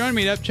want to host your own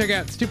meetup, check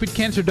out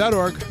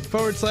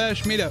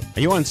stupidcancer.org/meetup. Are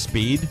you on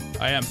speed?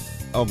 I am.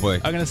 Oh, boy.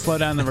 I'm going to slow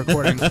down the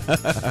recording.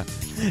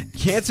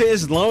 Cancer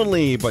is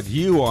lonely, but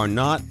you are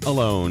not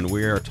alone.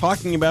 We are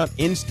talking about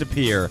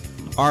Instapeer,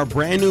 our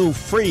brand new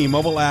free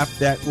mobile app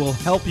that will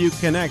help you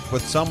connect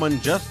with someone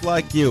just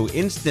like you.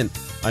 Instant,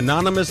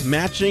 anonymous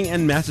matching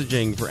and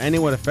messaging for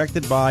anyone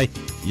affected by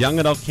young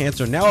adult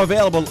cancer. Now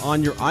available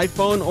on your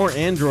iPhone or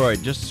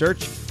Android. Just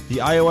search the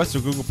iOS or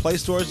Google Play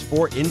stores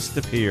for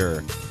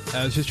Instapeer.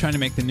 I was just trying to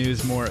make the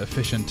news more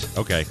efficient.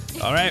 Okay.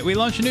 All right, we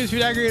launched a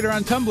newsfeed aggregator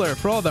on Tumblr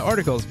for all the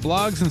articles,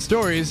 blogs, and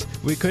stories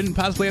we couldn't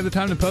possibly have the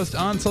time to post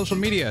on social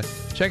media.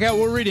 Check out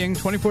what we're reading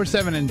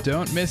 24/7 and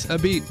don't miss a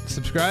beat.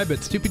 Subscribe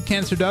at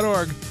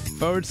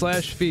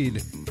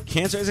stupidcancer.org/feed.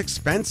 Cancer is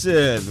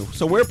expensive,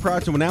 so we're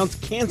proud to announce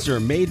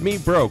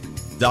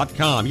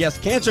CancerMadeMeBroke.com. Yes,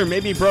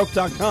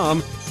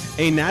 CancerMadeMeBroke.com,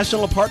 a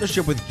national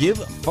partnership with Give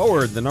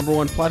Forward, the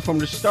 #1 platform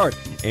to start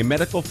a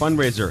medical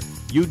fundraiser.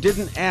 You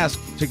didn't ask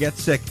to get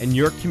sick, and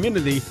your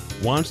community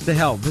wants to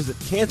help. Visit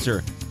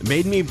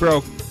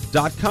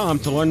CancerMadeMeBroke.com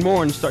to learn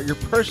more and start your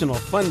personal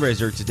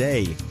fundraiser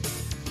today.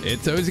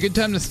 It's always a good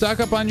time to stock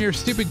up on your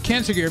Stupid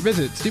Cancer gear.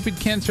 Visit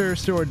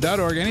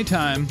stupidcancerstore.org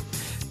anytime.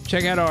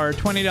 Check out our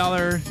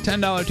 $20,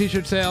 $10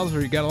 t-shirt sales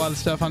where you got a lot of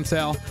stuff on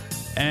sale.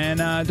 And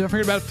don't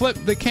forget about Flip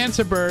the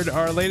Cancer Bird,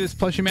 our latest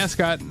plushie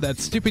mascot.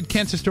 That's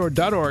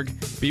stupidcancerstore.org.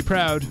 Be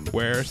proud.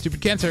 Wear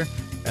Stupid Cancer.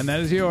 And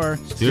that is your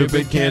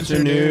Stupid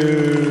Cancer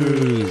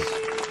News.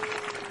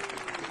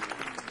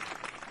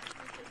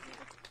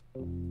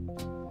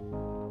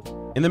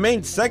 In the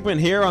main segment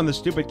here on the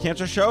Stupid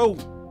Cancer Show,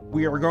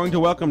 we are going to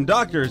welcome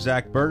Dr.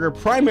 Zach Berger,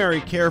 primary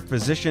care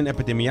physician,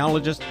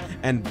 epidemiologist,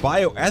 and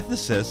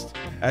bioethicist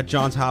at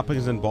Johns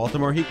Hopkins in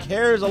Baltimore. He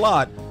cares a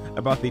lot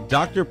about the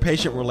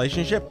doctor-patient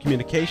relationship,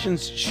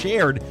 communications,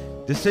 shared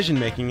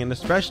decision-making, and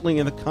especially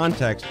in the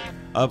context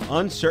of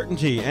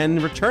uncertainty.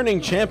 And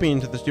returning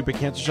champion to the Stupid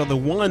Cancer Show, the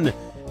one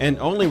and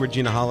only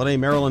Regina Holiday,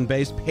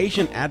 Maryland-based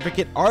patient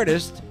advocate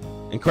artist,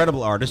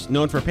 incredible artist,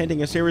 known for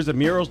painting a series of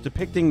murals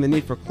depicting the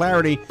need for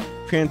clarity,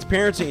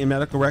 transparency in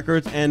medical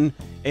records, and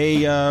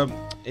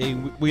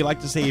we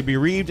like to say a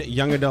bereaved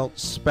young adult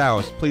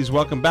spouse. Please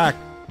welcome back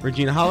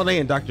Regina Holiday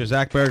and Dr.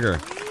 Zach Berger.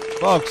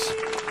 Folks,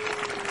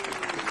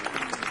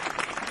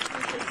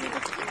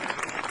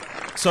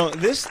 so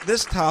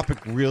this topic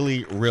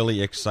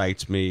really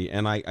excites me,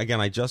 and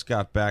I just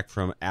got back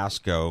from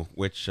ASCO,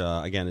 which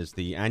again is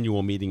the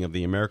annual meeting of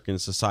the American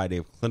Society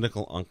of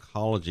Clinical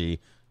Oncology.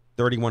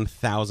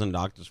 31,000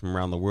 doctors from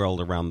around the world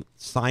around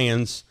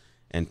science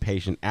and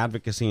patient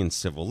advocacy and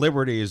civil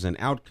liberties and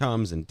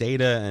outcomes and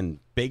data, and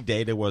big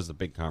data was the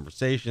big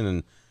conversation.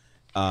 And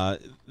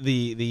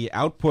the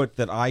output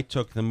that I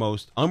took the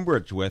most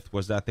umbrage with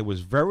was that there was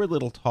very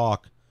little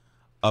talk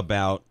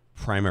about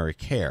primary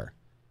care.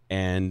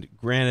 And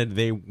granted,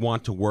 they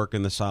want to work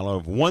in the silo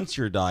of once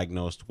you're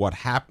diagnosed, what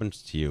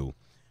happens to you.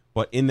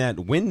 But in that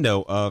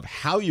window of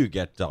how you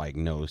get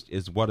diagnosed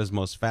is what is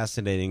most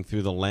fascinating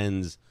through the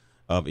lens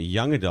of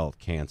young adult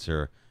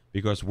cancer,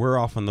 because we're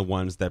often the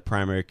ones that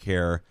primary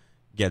care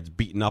gets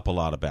beaten up a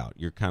lot about.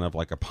 You're kind of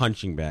like a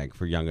punching bag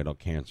for young adult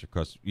cancer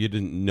because you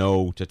didn't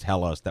know to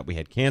tell us that we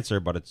had cancer,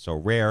 but it's so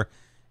rare.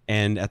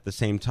 And at the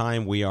same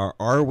time,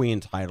 are we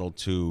entitled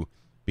to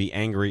be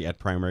angry at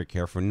primary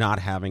care for not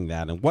having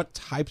that? And what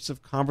types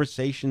of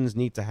conversations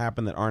need to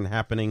happen that aren't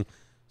happening?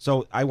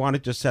 So I want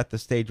to just set the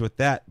stage with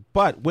that.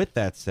 But with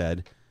that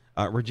said,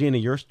 Regina,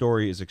 your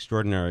story is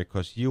extraordinary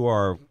because you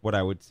are what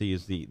I would see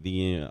as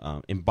the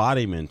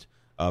embodiment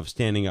of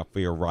standing up for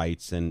your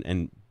rights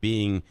and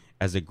being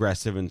as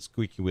aggressive and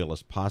squeaky wheel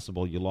as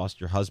possible. You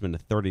lost your husband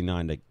at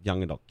 39 to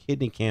young adult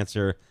kidney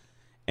cancer,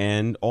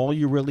 and all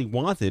you really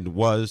wanted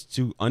was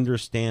to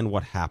understand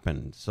what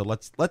happened. So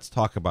let's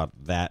talk about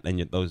that and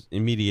those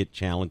immediate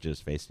challenges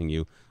facing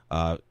you.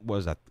 What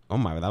was that? Oh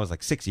my, that was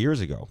like 6 years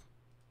ago.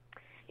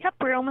 Yep,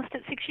 we're almost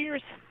at 6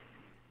 years.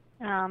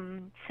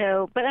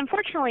 But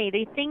unfortunately,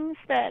 the things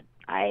that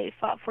I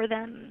fought for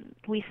then,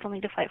 we still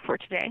need to fight for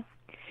today.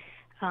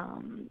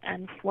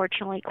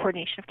 Unfortunately,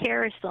 coordination of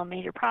care is still a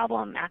major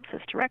problem.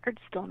 Access to records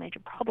is still a major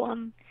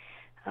problem.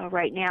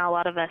 Right now, a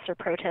lot of us are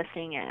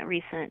protesting a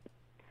recent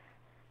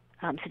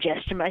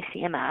suggestion by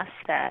CMS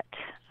that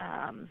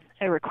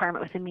a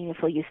requirement within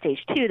Meaningful Use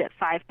Stage 2 that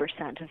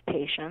 5% of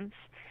patients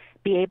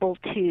be able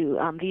to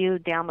view,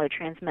 download,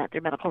 transmit their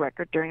medical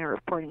record during a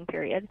reporting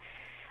period.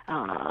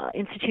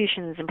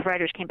 Institutions and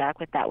providers came back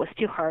with that was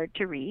too hard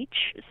to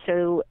reach,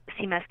 so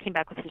CMS came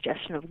back with a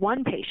suggestion of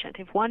one patient.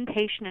 If one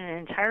patient in an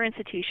entire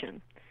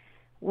institution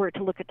were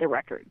to look at their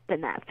record,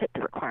 then that fit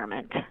the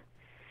requirement,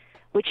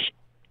 which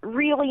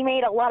really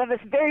made a lot of us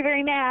very,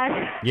 very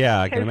mad.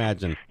 Yeah, I can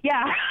imagine.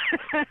 Yeah.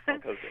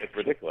 Because it's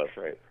ridiculous,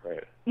 right?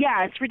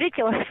 Yeah, it's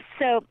ridiculous.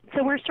 So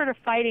we're sort of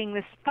fighting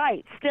this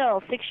fight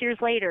still 6 years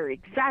later,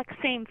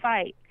 exact same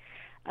fight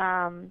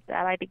that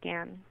I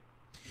began.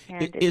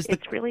 And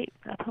it's really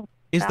a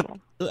battle.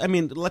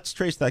 Let's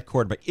trace that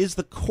chord, but is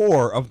the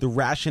core of the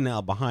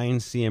rationale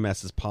behind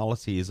CMS's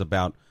policies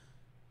about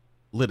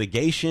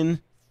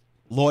litigation,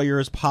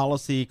 lawyers,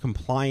 policy,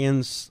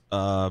 compliance,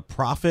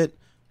 profit?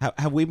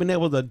 Have we been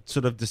able to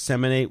sort of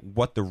disseminate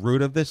what the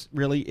root of this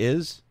really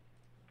is?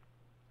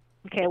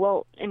 Okay,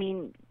 well,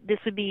 this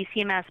would be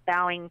CMS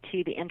bowing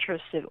to the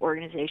interests of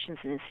organizations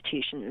and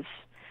institutions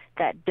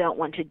that don't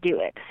want to do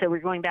it. So we're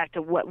going back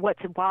to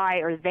why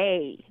are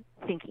they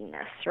thinking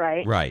this,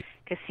 right? Right.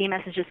 Because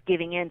CMS is just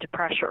giving in to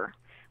pressure,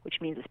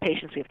 which means as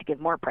patients we have to give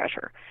more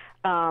pressure.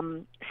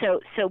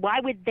 So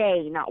why would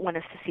they not want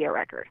us to see a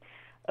record?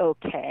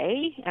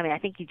 Okay. I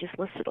think you just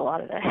listed a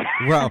lot of that.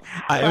 Well,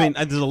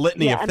 there's a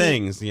litany of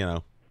things,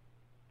 The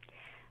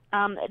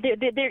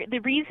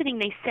reasoning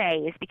they say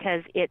is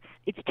because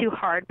it's too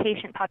hard.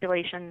 Patient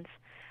populations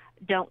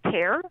don't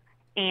care,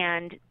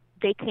 and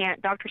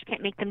doctors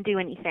can't make them do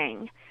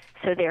anything.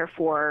 So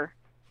therefore,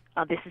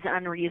 this is an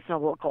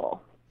unreasonable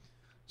goal.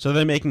 So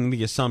they're making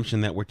the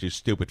assumption that we're too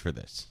stupid for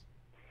this.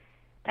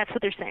 That's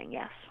what they're saying,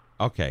 yes.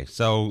 Okay,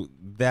 so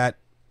I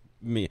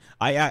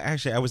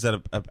was at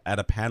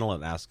a panel at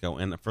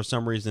ASCO, and for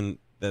some reason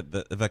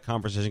the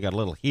conversation got a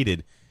little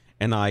heated,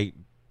 and I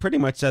pretty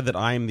much said that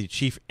I am the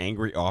chief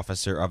angry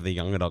officer of the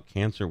young adult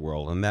cancer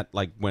world, and that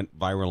went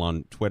viral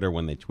on Twitter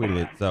when they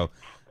tweeted it. So,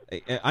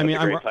 That's a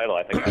great title.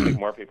 I think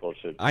more people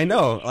should. I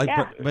know, pick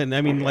up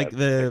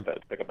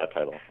that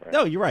title. Right?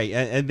 No, you're right,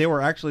 and there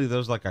were actually there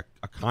was a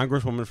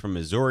congresswoman from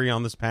Missouri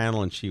on this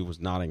panel, and she was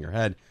nodding her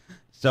head.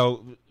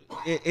 So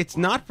it's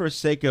not for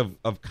sake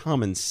of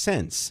common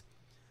sense.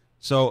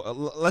 So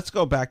let's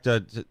go back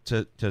to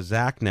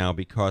Zach now,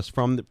 because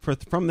from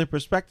the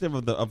perspective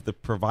of the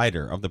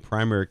provider of the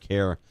primary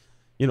care,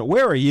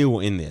 where are you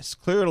in this?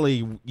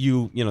 Clearly,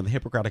 the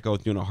Hippocratic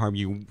Oath, do no harm.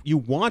 You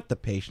want the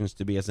patients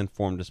to be as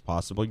informed as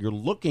possible. You're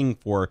looking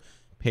for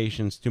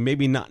patients to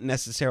maybe not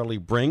necessarily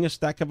bring a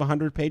stack of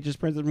 100 pages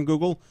printed from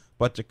Google,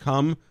 but to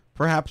come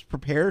perhaps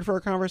prepared for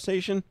a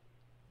conversation.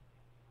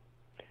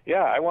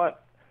 Yeah, I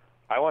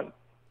want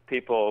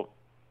people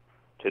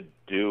to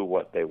do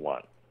what they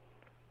want.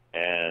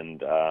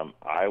 And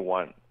I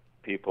want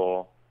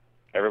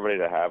everybody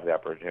to have the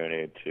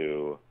opportunity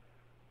to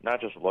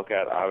not just look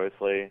at,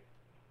 obviously,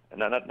 and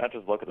not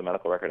just look at the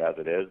medical record as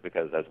it is,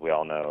 because as we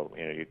all know,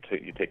 you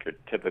take your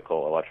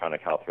typical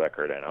electronic health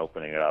record and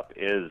opening it up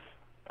is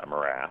a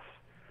morass.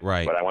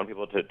 Right. But I want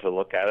people to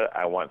look at it.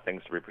 I want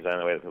things to be presented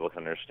in a way that people can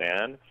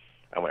understand.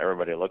 I want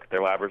everybody to look at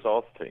their lab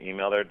results, to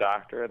email their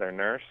doctor, their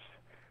nurse,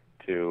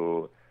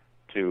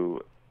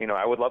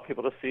 I would love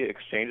people to see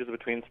exchanges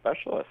between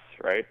specialists,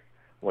 right?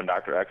 When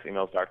Dr. X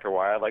emails Dr.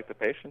 Y, I'd like the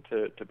patient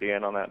to be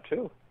in on that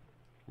too.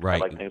 Right.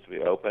 I'd like things to be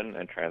open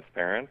and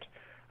transparent.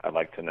 I'd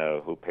like to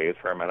know who pays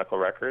for our medical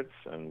records,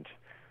 and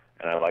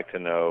I'd like to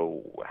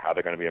know how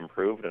they're going to be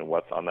improved and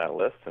what's on that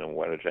list and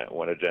what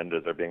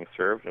agendas are being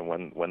served and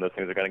when those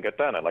things are going to get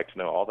done. I'd like to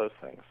know all those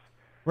things.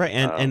 Right,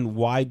 and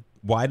why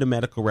do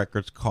medical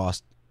records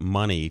cost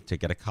money to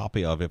get a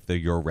copy of if they're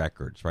your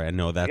records, right? I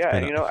know that's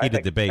been a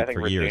heated debate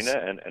for years.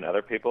 Regina and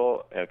other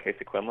people,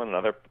 Casey Quinlan and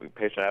other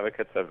patient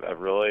advocates have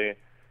really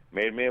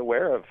made me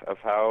aware of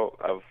how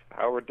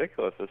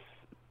ridiculous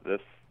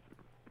this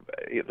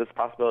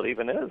possibility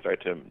even is,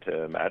 right?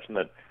 To imagine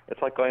that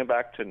it's like going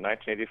back to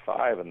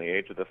 1985 and the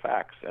age of the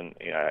fax. And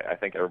I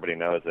think everybody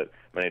knows that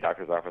many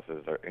doctors'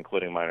 offices,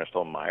 including mine, are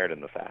still mired in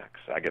the fax.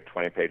 I get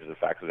 20 pages of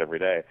faxes every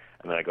day,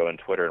 and then I go on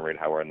Twitter and read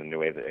how we're in the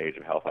new age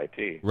of health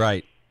IT.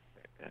 Right.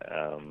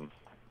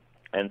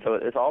 And so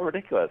it's all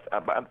ridiculous.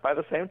 By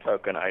the same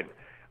token,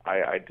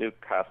 I do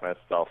cast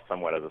myself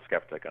somewhat as a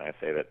skeptic, and I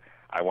say that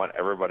I want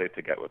everybody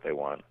to get what they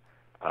want.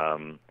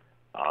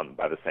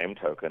 By the same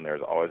token,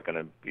 there's always going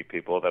to be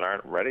people that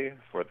aren't ready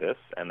for this,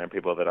 and then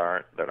people that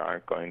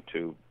aren't going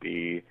to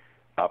be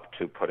up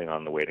to putting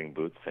on the wading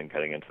boots and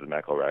getting into the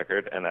medical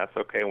record, and that's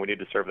okay. And we need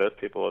to serve those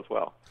people as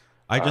well.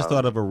 I just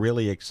thought of a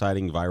really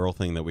exciting viral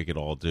thing that we could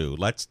all do.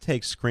 Let's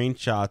take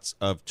screenshots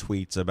of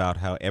tweets about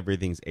how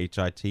everything's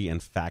HIT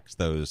and fax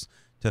those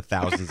to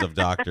thousands of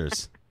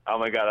doctors. Oh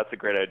my God, that's a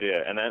great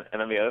idea. And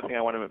then the other thing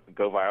I want to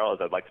go viral is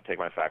I'd like to take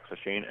my fax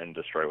machine and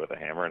destroy it with a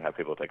hammer and have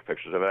people take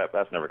pictures of it.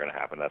 That's never going to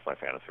happen. That's my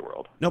fantasy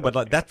world. No,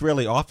 but that's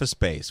really Office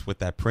Space with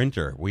that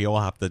printer. We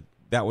all have to.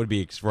 That would be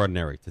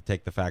extraordinary to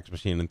take the fax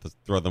machine and to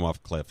throw them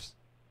off cliffs.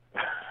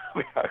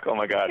 Oh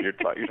my God, you're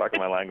talking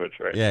my language,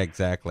 right? Yeah,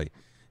 exactly.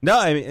 No,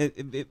 I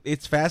mean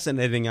it's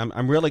fascinating.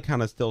 I'm really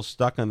kind of still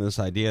stuck on this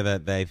idea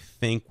that they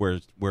think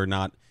we're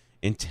not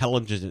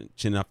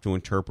intelligent enough to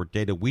interpret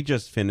data. We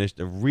just finished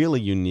a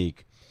really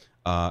unique.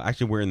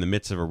 Actually, we're in the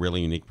midst of a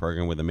really unique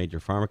program with a major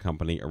pharma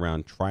company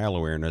around trial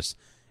awareness,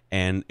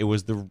 and it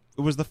was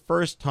the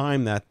first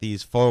time that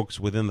these folks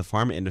within the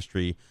pharma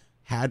industry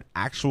had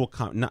actual,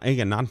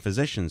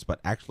 non-physicians, but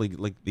actually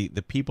like the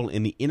people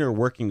in the inner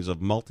workings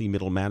of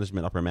middle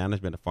management, upper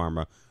management of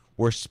pharma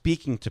were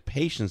speaking to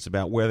patients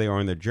about where they are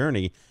in their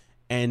journey,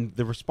 and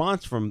the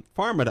response from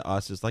pharma to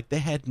us is like they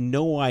had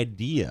no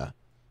idea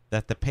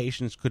that the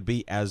patients could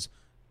be as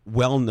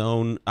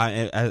well-known,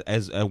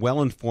 as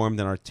well-informed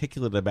and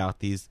articulate about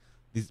these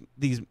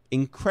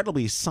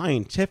incredibly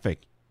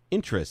scientific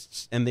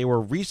interests, and they were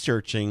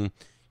researching,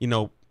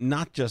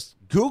 not just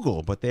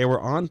Google, but they were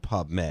on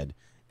PubMed,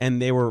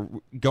 and they were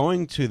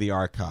going to the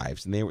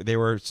archives, and they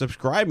were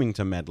subscribing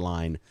to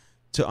Medline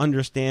to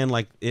understand,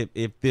 like,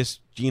 if this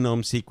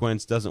genome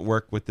sequence doesn't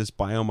work with this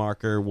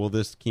biomarker, will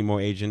this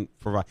chemo agent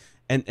provide?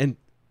 And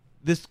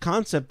this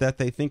concept that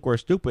they think we're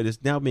stupid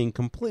is now being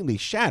completely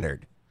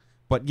shattered,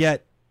 but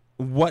yet,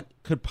 what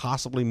could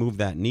possibly move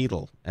that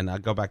needle? And I'll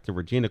go back to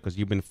Regina because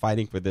you've been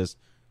fighting for this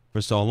for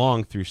so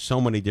long through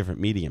so many different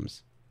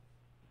mediums.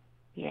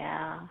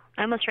 Yeah.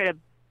 I almost read a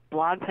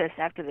blog post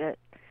after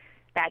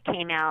that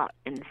came out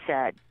and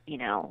said,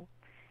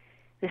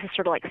 this is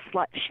sort of like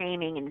slut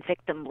shaming and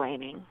victim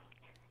blaming.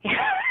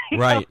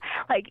 Right.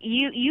 Like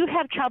you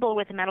have trouble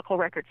with the medical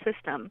record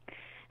system.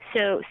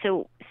 So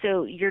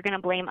you're going to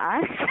blame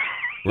us?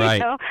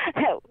 Right.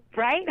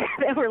 Right?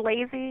 That we're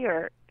lazy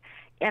or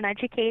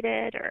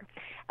uneducated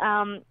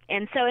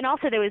and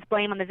also there was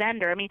blame on the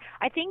vendor. I mean,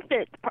 I think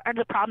that part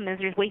of the problem is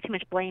there's way too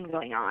much blame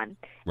going on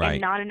right.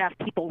 and not enough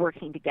people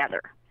working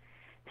together.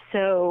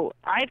 So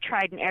I've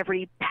tried in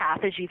every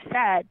path, as you've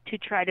said, to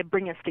try to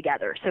bring us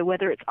together. So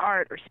whether it's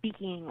art or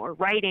speaking or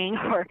writing,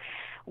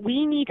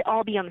 we need to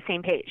all be on the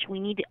same page. We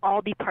need to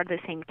all be part of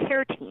the same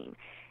care team.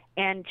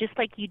 And just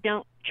like you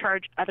don't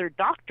charge other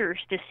doctors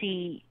to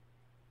see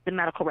the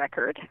medical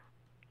record,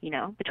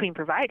 between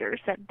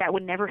providers, that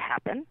would never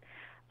happen.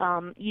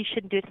 You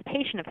shouldn't do it to the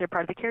patient if they're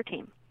part of the care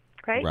team,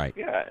 right? Right.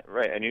 Yeah,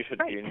 right. And you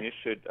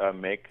should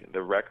make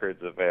the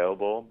records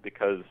available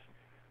because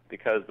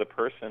the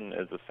person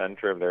is the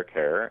center of their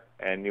care,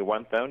 and you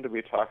want them to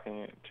be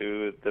talking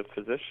to the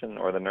physician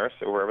or the nurse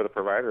or wherever the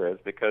provider is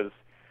because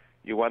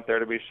you want there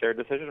to be shared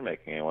decision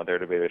making. You want there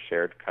to be a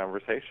shared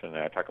conversation. And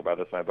I talk about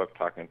this in my book,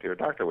 Talking to Your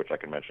Doctor, which I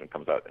can mention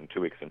comes out in 2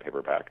 weeks in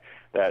paperback.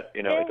 That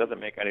it doesn't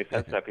make any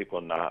sense to have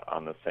people not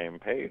on the same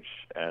page,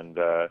 and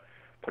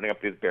putting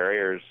up these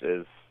barriers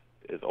is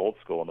old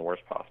school in the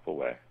worst possible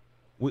way.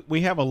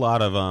 We have a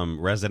lot of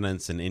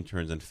residents and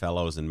interns and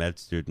fellows and med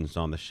students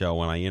on the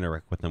show, and I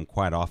interact with them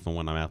quite often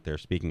when I'm out there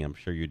speaking. I'm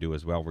sure you do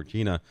as well,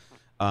 Regina.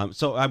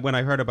 So when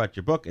I heard about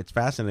your book, it's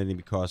fascinating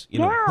because,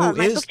 my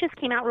book just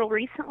came out real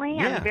recently.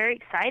 Yeah. I'm very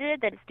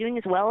excited that it's doing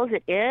as well as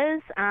it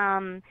is.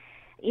 A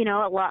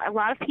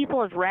lot of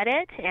people have read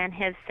it and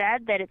have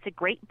said that it's a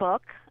great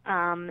book,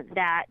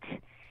 that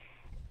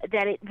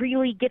it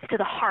really gets to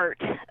the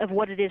heart of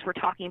what it is we're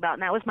talking about.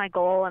 And that was my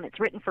goal, and it's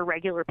written for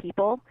regular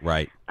people.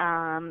 Right.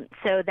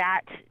 So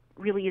that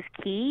really is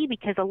key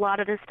because a lot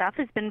of this stuff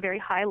has been very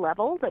high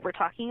level that we're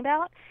talking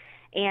about.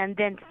 And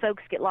then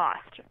folks get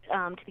lost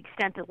to the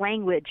extent that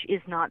language is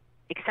not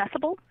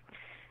accessible.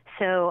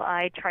 So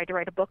I tried to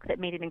write a book that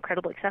made it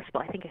incredibly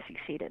accessible. I think I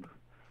succeeded.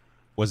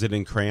 Was it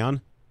in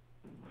crayon?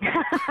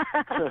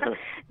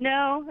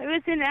 No, it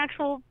was in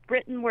actual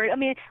written word. I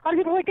mean, a lot of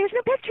people are like, "There's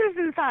no pictures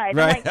inside."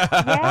 Right.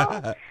 I'm like,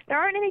 well, there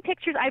aren't any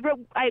pictures.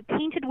 I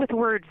painted with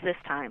words this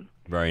time.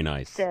 Very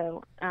nice.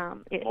 So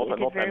it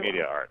did very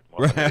multimedia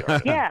well.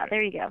 art. Yeah,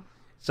 there you go.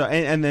 So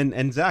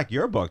and Zach,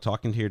 your book,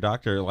 Talking to Your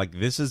Doctor, like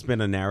this has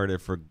been a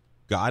narrative for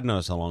God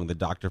knows how long. The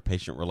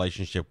doctor-patient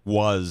relationship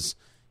was,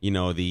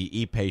 the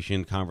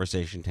e-patient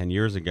conversation 10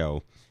 years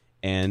ago,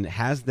 and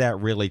has that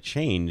really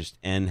changed?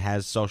 And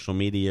has social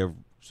media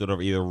sort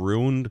of either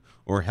ruined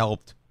or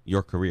helped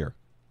your career?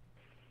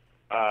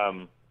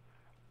 I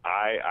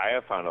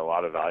have found a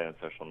lot of value in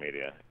social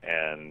media,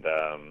 and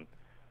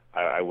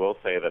I will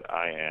say that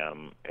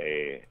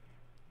I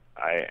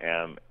I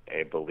am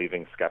a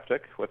believing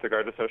skeptic with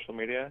regard to social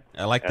media.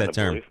 I like that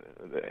term.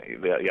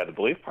 The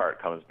belief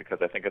part comes because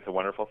I think it's a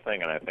wonderful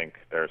thing, and I think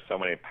there are so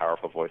many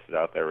powerful voices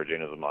out there,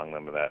 Regina's among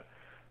them,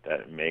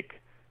 that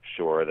make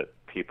sure that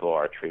people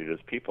are treated as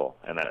people,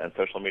 and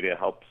social media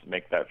helps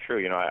make that true.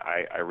 You know,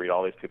 I read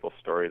all these people's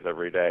stories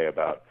every day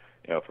about,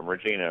 you know, from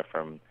Regina,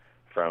 from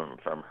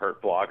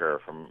Hurt Blogger,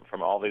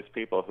 from all these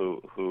people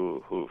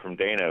who from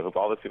Dana, who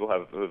all these people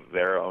have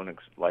their own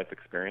life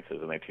experiences,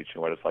 and they teach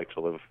you what it's like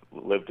to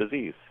live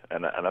disease,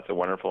 and that's a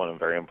wonderful and a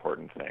very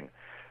important thing.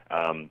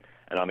 And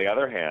on the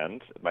other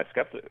hand,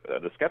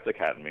 the skeptic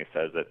hat in me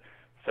says that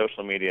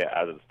social media,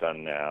 as it's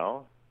done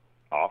now,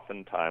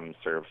 oftentimes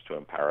serves to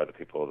empower the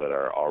people that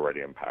are already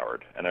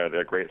empowered. And there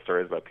are great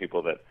stories about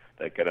people that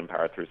get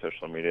empowered through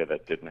social media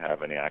that didn't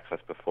have any access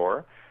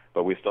before.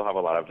 But we still have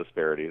a lot of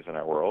disparities in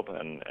our world,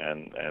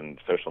 and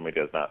social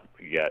media has not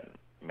yet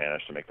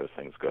managed to make those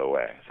things go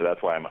away. So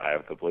that's why I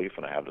have the belief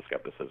and I have the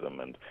skepticism.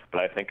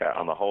 But I think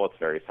on the whole, it's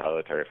very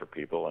salutary for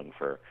people and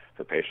for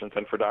patients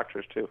and for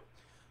doctors too.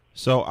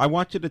 So I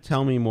want you to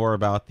tell me more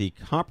about the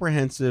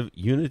comprehensive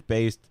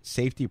unit-based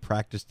safety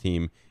practice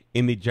team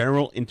in the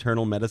general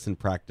internal medicine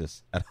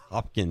practice at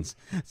Hopkins.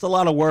 It's a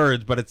lot of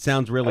words, but it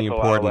sounds really That's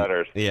important. A lot of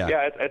letters.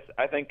 Yeah. It's.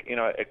 I think, you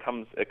know, it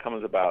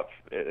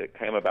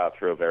came about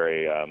through a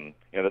very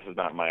you know, this is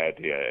not my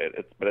idea.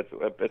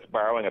 It's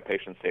borrowing a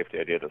patient safety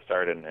idea that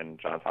started in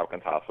Johns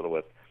Hopkins Hospital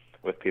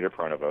with Peter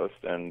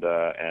Pronovost and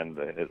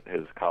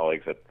his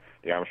colleagues at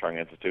the Armstrong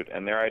Institute.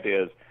 And their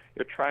idea is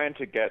you're trying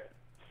to get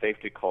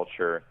safety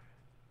culture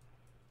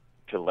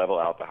to level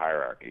out the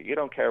hierarchy. You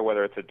don't care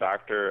whether it's a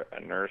doctor, a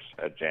nurse,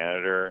 a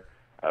janitor,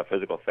 a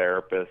physical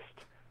therapist,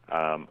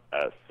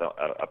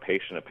 a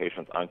patient, a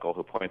patient's uncle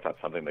who points out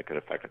something that could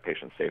affect a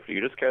patient's safety.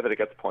 You just care that it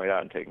gets pointed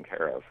out and taken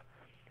care of.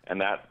 And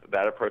that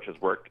approach has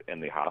worked in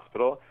the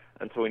hospital,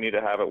 and so we need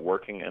to have it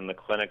working in the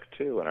clinic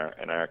too.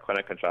 In our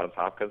clinic at Johns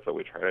Hopkins, what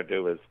we try to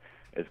do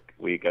is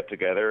we get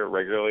together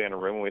regularly in a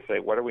room and we say,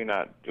 what are we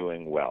not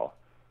doing well?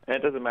 And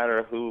it doesn't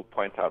matter who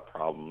points out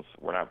problems.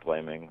 We're not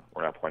blaming.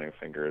 We're not pointing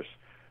fingers.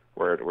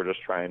 We're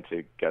just trying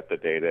to get the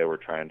data. We're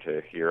trying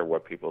to hear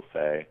what people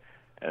say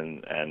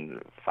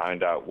and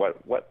find out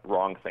what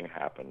wrong thing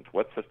happened,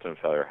 what system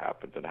failure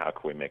happened, and how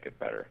can we make it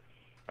better.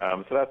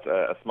 So that's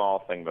a small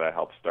thing that I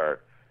helped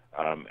start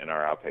in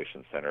our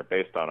outpatient center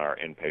based on our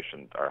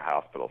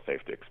hospital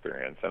safety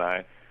experience.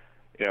 And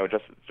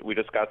we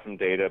just got some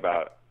data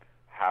about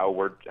how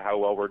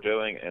well we're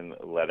doing in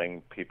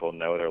letting people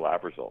know their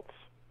lab results.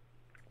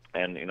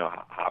 And, you know,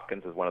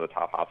 Hopkins is one of the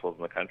top hospitals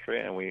in the country,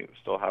 and we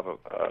still have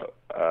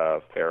a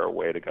fair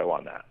way to go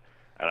on that.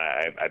 And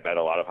I bet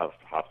a lot of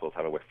hospitals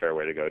have a fair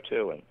way to go,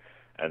 too.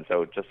 And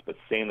so but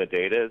seeing the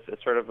data is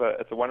sort of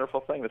it's a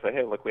wonderful thing to say,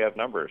 hey, look, we have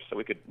numbers, so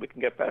we can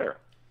get better.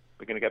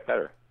 We're going to get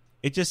better.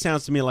 It just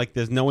sounds to me like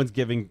no one's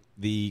giving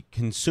the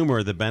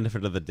consumer the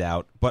benefit of the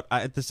doubt. But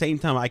at the same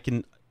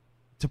time,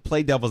 to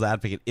play devil's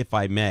advocate, if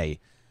I may,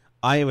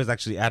 I was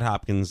actually at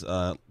Hopkins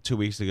 2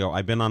 weeks ago.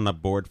 I've been on the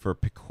board for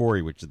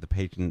PCORI, which is the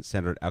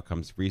Patient-Centered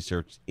Outcomes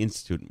Research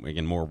Institute,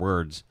 again, more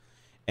words.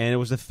 And it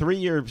was a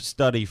 3-year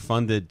study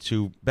funded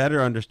to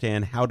better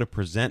understand how to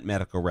present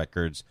medical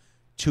records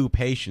to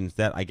patients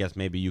that I guess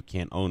maybe you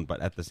can't own.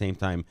 But at the same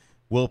time,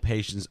 will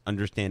patients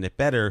understand it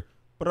better?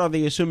 But are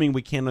they assuming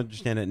we can't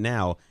understand it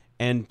now?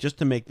 And just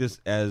to make this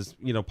as,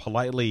 you know,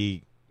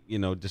 politely, you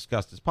know,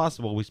 discussed as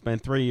possible, we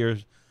spent 3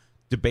 years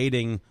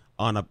debating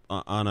on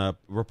a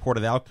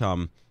reported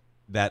outcome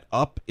that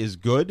up is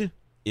good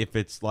if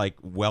it's like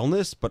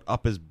wellness, but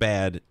up is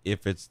bad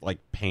if it's like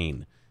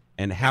pain.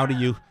 And how do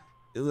you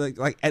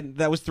and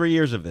that was 3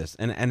 years of this.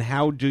 And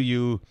how do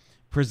you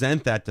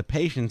present that to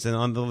patients? And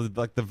on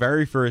the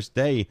very first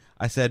day,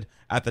 I said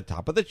at the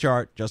top of the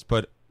chart, just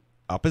put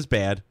up is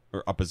bad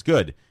or up is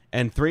good.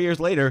 And 3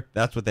 years later,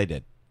 that's what they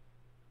did.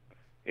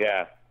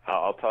 Yeah,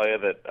 I'll tell you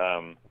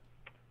that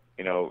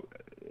you know,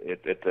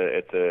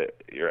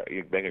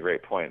 you make a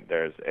great point.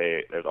 There's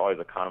always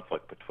a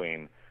conflict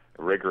between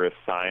rigorous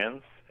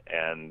science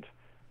and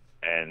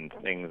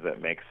things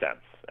that make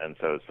sense. And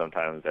so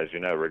sometimes, as you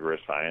know,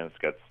 rigorous science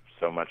gets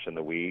so much in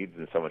the weeds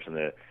and so much in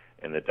the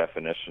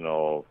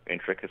definitional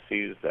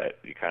intricacies that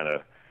you kind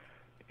of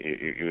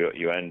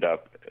you end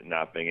up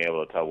not being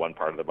able to tell one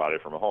part of the body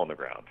from a hole in the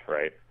ground,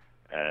 right?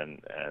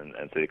 And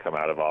so you come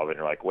out of all of it and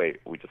you're like, wait,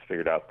 we just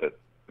figured out that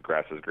the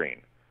grass is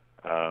green.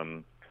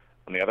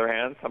 On the other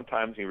hand,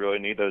 sometimes you really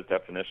need those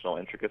definitional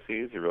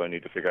intricacies. You really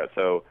need to figure out.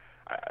 So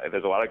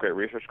there's a lot of great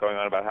research going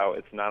on about how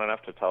it's not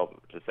enough to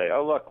say,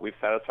 oh, look, we've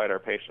satisfied our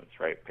patients,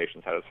 right?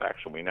 Patient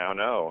satisfaction. We now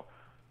know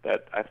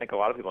that, I think a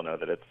lot of people know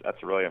that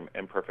that's really an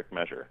imperfect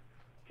measure.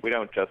 We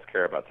don't just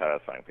care about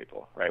satisfying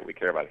people, right? We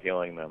care about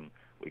healing them.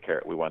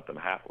 We want them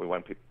happy.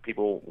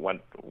 People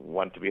want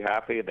to be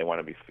happy. They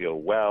want to feel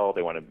well.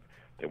 They want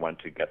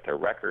to get their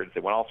records.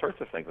 They want all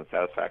sorts of things, and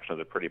satisfaction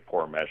is a pretty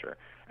poor measure.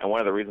 And one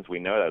of the reasons we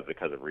know that is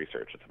because of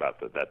research. It's about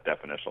that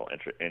definitional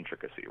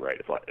intricacy, right?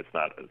 It's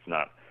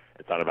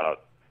not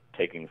about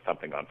taking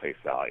something on face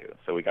value.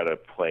 So we got to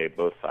play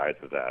both sides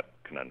of that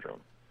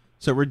conundrum.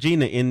 So,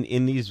 Regina,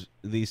 in these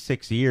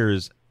 6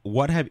 years,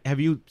 what have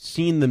you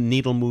seen the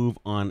needle move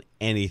on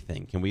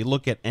anything? Can we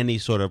look at any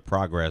sort of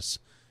progress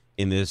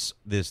in this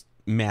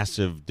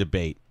massive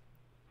debate?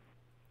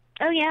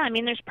 Oh, yeah. I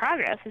mean, there's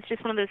progress. It's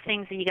just one of those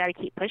things that you got to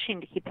keep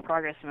pushing to keep the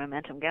progress and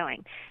momentum going.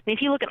 I mean,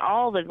 if you look at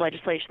all the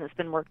legislation that's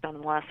been worked on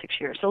in the last 6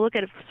 years, so look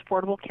at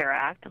Affordable Care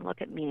Act and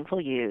look at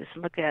Meaningful Use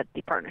and look at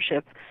the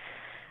Partnership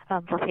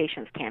for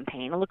Patients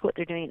campaign and look at what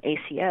they're doing in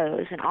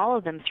ACOs, and all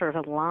of them sort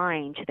of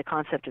align to the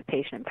concept of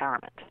patient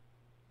empowerment.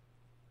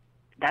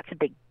 That's a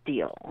big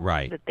deal.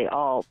 Right.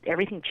 That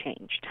everything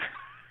changed.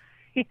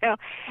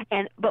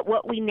 But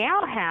what we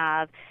now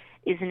have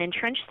is an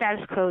entrenched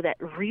status quo that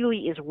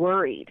really is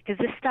worried, because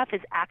this stuff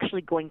is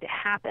actually going to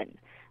happen.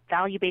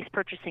 Value-based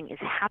purchasing is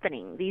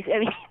happening. The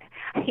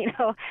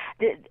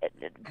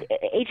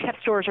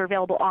HF stores are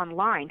available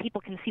online. People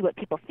can see what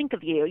people think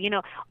of you.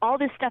 All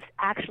this stuff's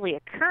actually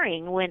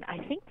occurring, when I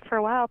think for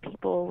a while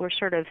people were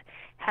sort of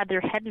had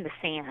their head in the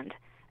sand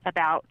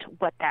about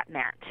what that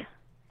meant.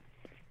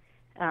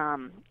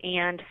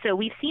 And so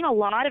we've seen a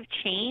lot of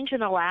change in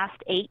the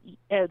last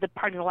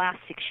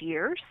 6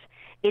 years.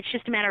 It's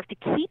just a matter of, to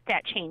keep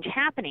that change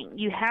happening,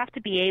 you have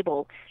to be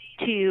able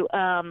to,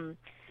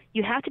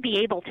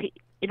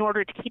 in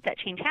order to keep that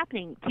change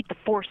happening, keep the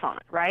force on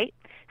it, right?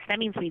 So that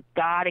means we've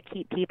got to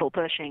keep people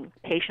pushing.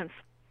 Patients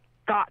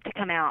got to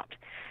come out.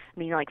 I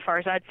mean, like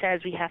Farzad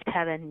says, we have to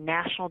have a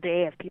national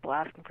day of people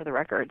asking for the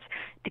records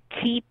to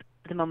keep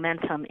the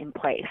momentum in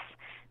place,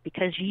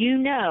 because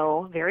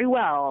very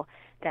well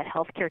that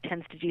healthcare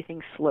tends to do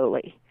things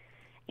slowly.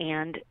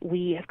 And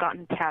we have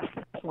gotten past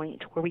the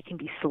point where we can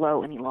be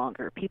slow any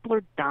longer. People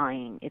are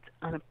dying. It's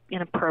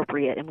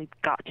inappropriate, and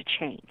we've got to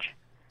change.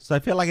 So I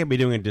feel like I'd be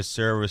doing a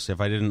disservice if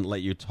I didn't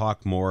let you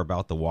talk more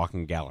about the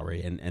walking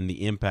gallery and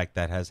the impact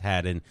that has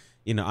had. And,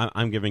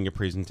 I'm giving a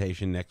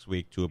presentation next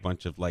week to a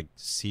bunch of,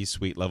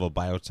 C-suite level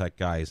biotech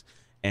guys,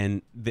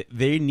 and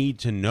they need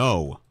to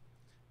know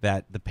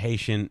that the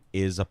patient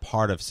is a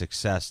part of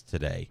success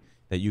today.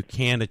 That you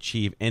can't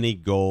achieve any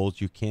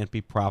goals, you can't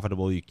be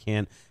profitable, you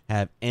can't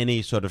have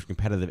any sort of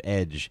competitive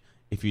edge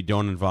if you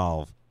don't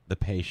involve the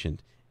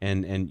patient.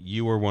 And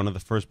you were one of the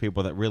first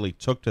people that really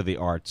took to the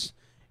arts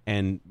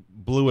and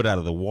blew it out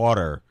of the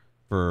water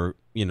for,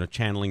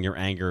 channeling your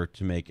anger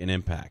to make an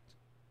impact.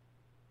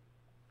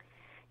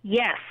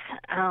 Yes,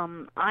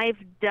 I've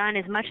done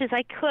as much as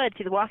I could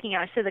through the walking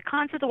gallery. So the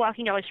concept of the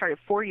walking gallery started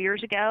 4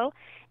 years ago,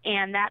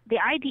 and the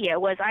idea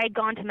was, I had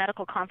gone to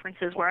medical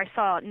conferences where I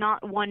saw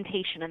not one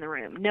patient in the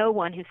room, no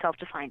one who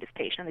self-defined as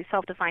patient. They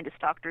self-defined as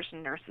doctors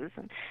and nurses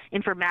and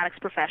informatics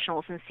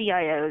professionals and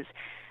CIOs,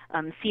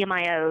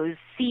 CMIOs,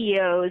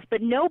 CEOs,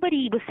 but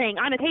nobody was saying,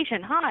 I'm a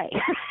patient, hi.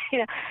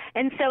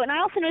 And I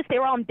also noticed they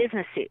were all in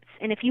business suits.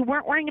 And if you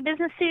weren't wearing a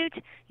business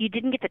suit, you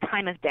didn't get the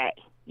time of day.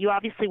 You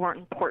obviously weren't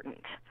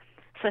important.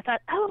 So I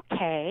thought,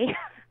 okay,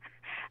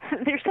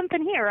 there's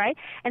something here, right?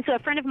 And so a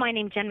friend of mine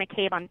named Jen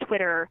McCabe on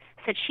Twitter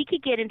said she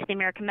could get into the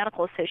American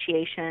Medical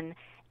Association.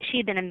 She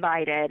had been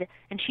invited,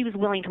 and she was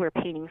willing to wear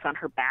paintings on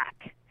her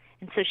back.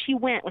 And so she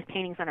went with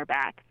paintings on her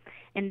back.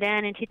 And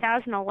then in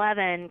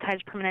 2011,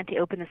 Kaiser Permanente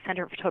opened the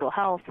Center for Total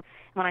Health. And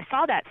when I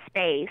saw that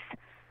space,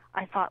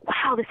 I thought,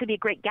 wow, this would be a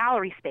great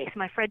gallery space. And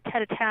my friend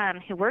Ted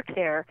Atan, who worked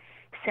there,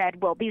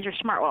 said, well, these are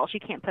smart walls. You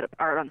can't put up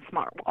art on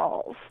smart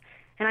walls.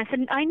 And I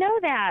said, I know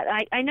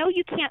that. I know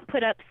you can't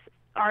put up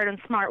art on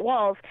smart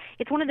walls.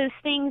 It's one of those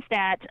things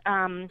that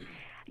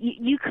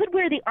you could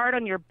wear the art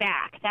on your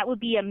back. That would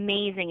be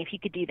amazing if you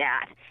could do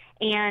that.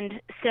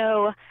 And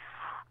so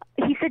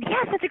he said,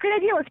 yes, that's a great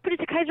idea. Let's put it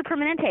to Kaiser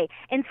Permanente.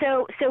 And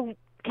so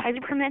Kaiser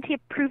Permanente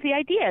approved the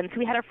idea. And so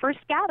we had our first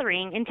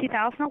gathering in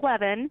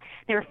 2011.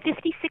 There were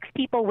 56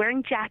 people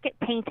wearing jacket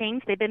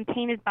paintings. They've been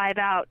painted by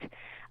about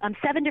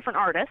 7 different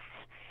artists.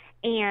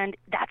 And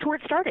that's where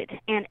it started.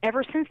 And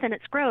ever since then,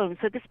 it's grown.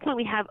 So at this point,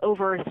 we have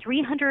over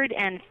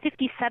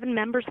 357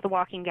 members of the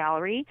Walking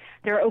Gallery.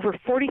 There are over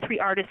 43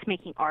 artists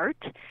making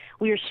art.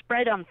 We are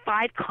spread on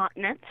 5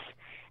 continents,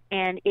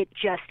 and it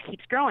just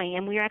keeps growing.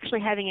 And we're actually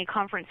having a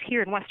conference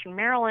here in Western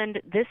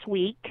Maryland this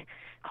week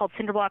called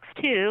Cinderblocks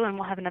 2, and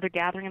we'll have another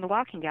gathering in the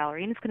Walking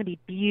Gallery, and it's going to be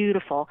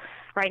beautiful.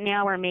 Right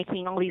now, we're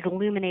making all these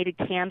illuminated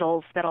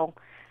candles that'll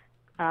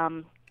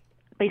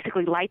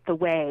basically light the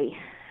way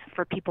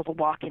for people to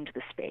walk into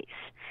the space.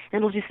 And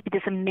it'll just be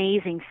this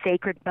amazing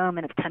sacred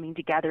moment of coming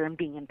together and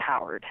being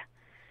empowered.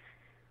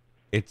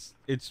 It's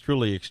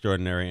truly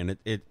extraordinary, and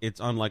it's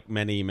unlike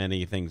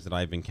many things that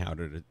I've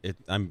encountered.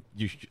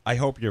 I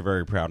hope you're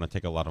very proud and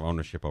take a lot of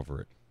ownership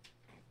over it.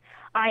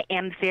 I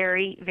am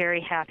very,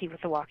 very happy with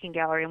the Walking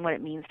Gallery and what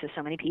it means to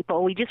so many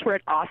people. We just were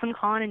at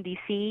AwesomeCon in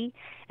D.C.,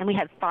 and we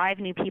had 5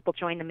 new people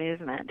join the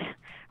movement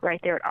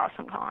right there at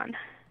AwesomeCon.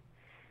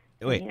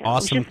 Wait,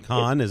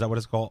 AwesomeCon? Is that what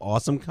it's called?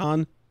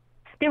 AwesomeCon?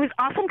 There was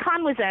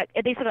AwesomeCon was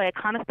basically a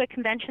comic book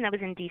convention that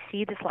was in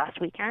D.C. this last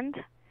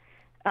weekend.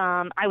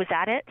 I was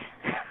at it.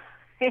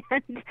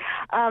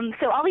 And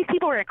so all these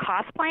people were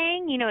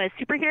cosplaying, as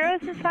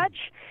superheroes and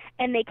such,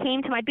 and they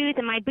came to my booth,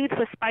 and my booth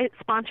was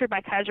sponsored by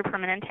Kaiser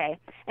Permanente,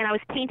 and I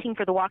was painting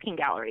for the walking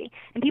gallery,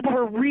 and people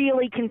were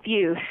really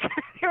confused.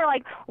 They were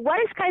like, what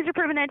is Kaiser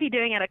Permanente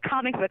doing at a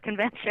comic book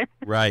convention?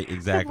 Right,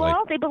 exactly.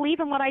 Well, they believe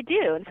in what I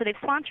do, and so they've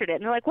sponsored it,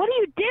 and they're like, what do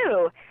you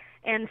do?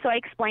 And so I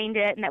explained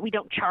it, and that we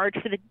don't charge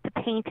for the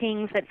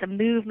paintings, that it's a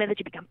movement that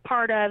you become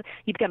part of,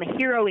 you become a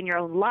hero in your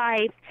own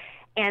life,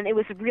 and it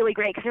was really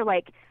great, because they're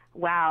like,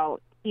 wow,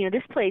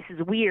 this place is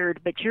weird,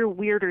 but you're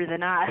weirder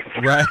than us.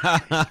 Right.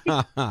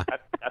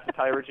 That's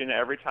tell you, Regina.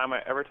 Every time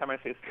I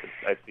see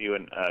you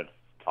and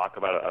talk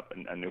about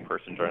a new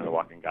person joining the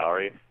walking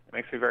gallery, it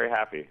makes me very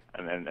happy.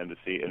 And to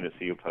see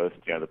you post,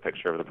 the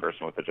picture of the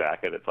person with the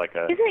jacket, it's like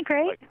isn't it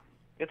great?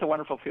 It's a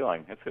wonderful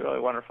feeling. It's really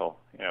wonderful.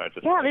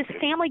 This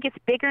family gets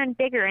bigger and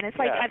bigger, and it's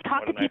like I've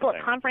talked to people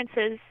at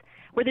conferences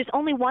where there's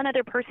only one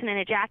other person in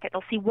a jacket.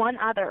 They'll see one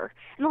other,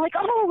 and they're like,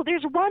 "Oh,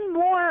 there's one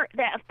more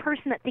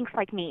person that thinks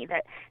like me,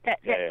 that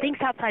thinks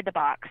outside the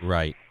box."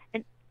 Right.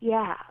 And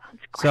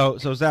it's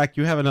great. So Zach,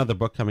 you have another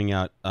book coming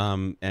out,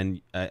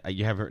 and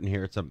you have it written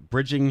here. It's a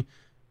Bridging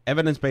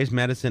Evidence-Based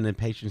Medicine and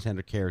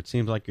Patient-Centered Care. It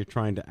seems like you're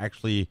trying to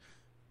actually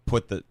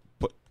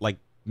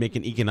make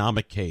an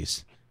economic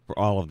case for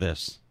all of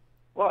this.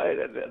 Well,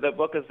 the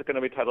book is going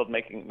to be titled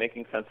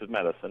 "Making Sense of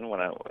Medicine."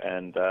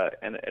 And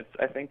it's,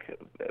 I think,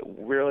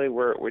 really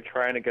we're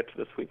trying to get to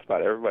the sweet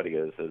spot. Everybody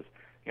is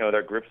there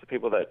are groups of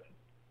people that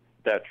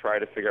try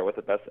to figure out what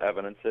the best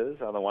evidence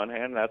is. On the one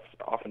hand, that's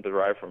often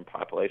derived from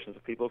populations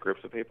of people,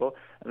 groups of people,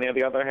 and on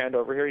the other hand,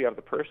 over here you have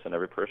the person.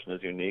 Every person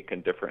is unique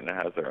and different and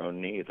has their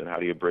own needs. And how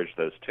do you bridge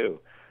those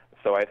two?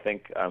 So I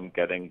think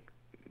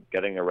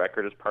getting a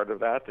record is part of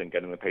that, and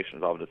getting the patient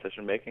involved in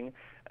decision making,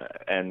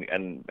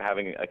 and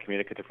having a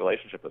communicative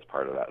relationship is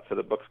part of that. So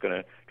the book's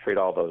going to treat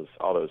all those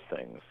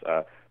things,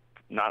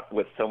 not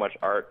with so much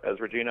art as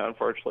Regina,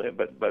 unfortunately,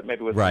 but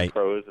maybe with some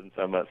prose and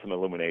some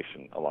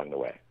illumination along the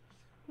way.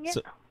 Yeah.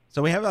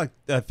 So we have like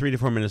 3 to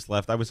 4 minutes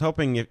left. I was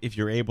hoping if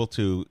you're able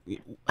to,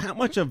 how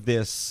much of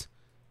this,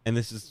 and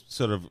this is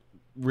sort of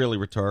really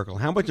rhetorical,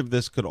 how much of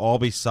this could all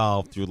be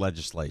solved through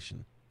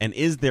legislation? And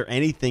is there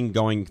anything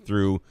going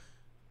through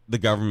the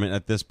government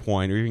at this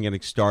point, or even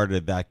getting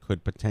started, that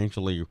could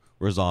potentially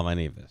resolve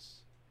any of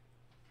this?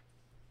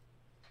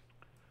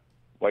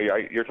 Well,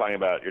 you're talking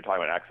about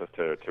access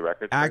to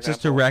records. Access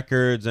to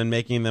records and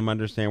making them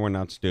understand we're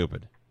not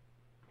stupid.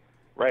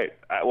 Right.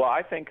 Well,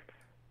 I think.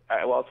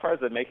 Well, as far as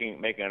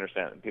making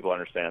people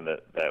understand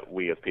that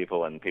we as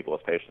people and people as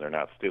patients are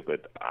not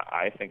stupid,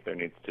 I think there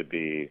needs to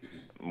be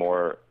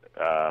more.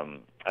 I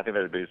think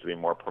there needs to be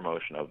more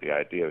promotion of the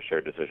idea of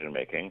shared decision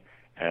making,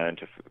 and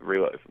to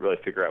really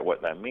figure out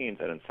what that means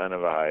and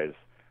incentivize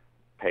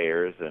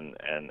payers and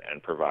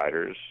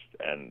providers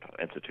and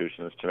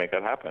institutions to make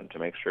that happen, to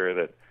make sure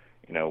that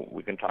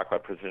we can talk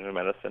about precision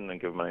medicine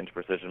and give money to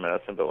precision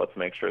medicine, but let's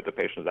make sure the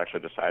patient is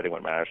actually deciding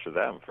what matters to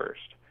them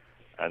first.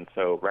 And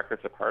so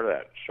records are part of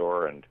that,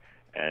 sure, and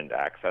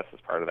access is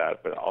part of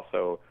that, but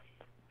also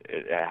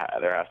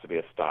there has to be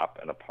a stop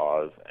and a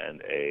pause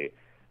and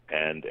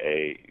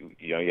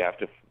you have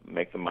to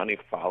make the money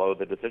follow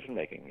the decision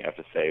making. You have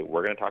to say,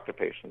 we're going to talk to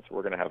patients,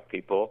 we're going to have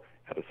people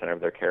at the center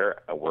of their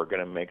care, and we're going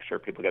to make sure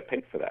people get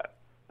paid for that.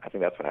 I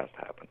think that's what has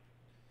to happen.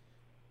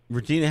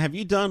 Regina, have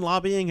you done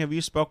lobbying? Have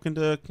you spoken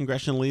to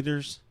congressional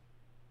leaders?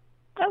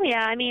 Oh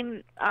yeah,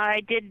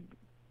 I did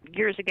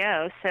years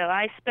ago. So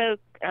I spoke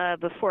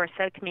before a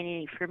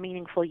subcommittee for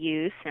meaningful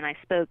use, and I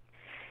spoke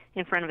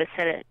in front of a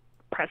Senate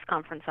press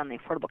conference on the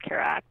Affordable Care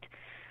Act.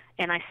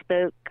 And I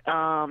spoke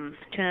to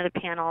another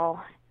panel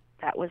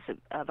that was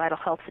a vital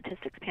health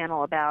statistics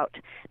panel about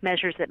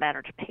measures that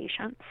matter to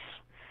patients.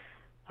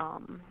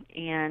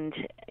 And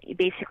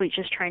basically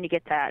just trying to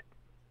get that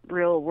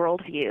real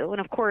world view.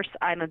 And of course,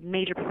 I'm a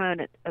major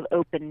proponent of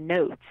open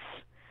notes,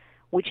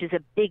 which is a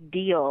big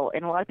deal,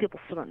 and a lot of people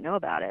still don't know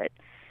about it.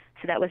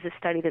 So that was a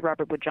study that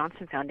Robert Wood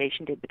Johnson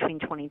Foundation did between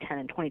 2010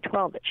 and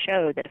 2012 that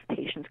showed that if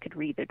patients could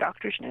read their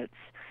doctor's notes,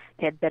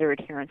 they had better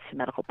adherence to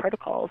medical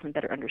protocols and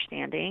better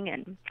understanding.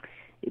 And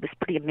it was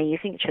pretty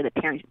amazing. It showed that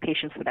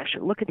patients would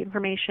actually look at the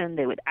information,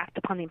 they would act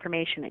upon the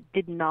information. It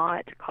did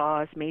not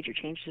cause major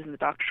changes in the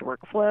doctor's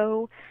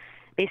workflow.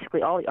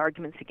 Basically, all the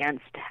arguments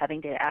against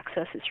having data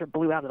access, it sort of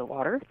blew out of the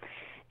water.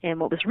 And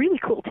what was really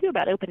cool, too,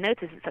 about open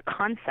notes is it's a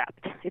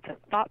concept. It's a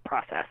thought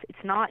process.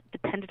 It's not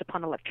dependent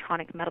upon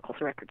electronic medical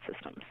record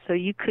systems. So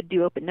you could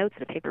do open notes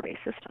in a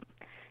paper-based system.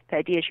 The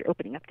idea is you're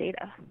opening up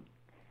data,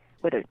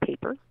 whether it's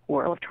paper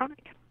or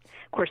electronic.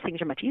 Of course,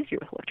 things are much easier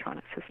with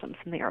electronic systems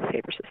than they are with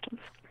paper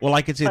systems. Well,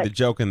 I could see the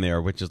joke in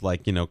there, which is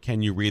like,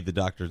 can you read the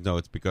doctor's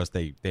notes because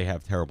they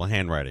have terrible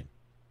handwriting?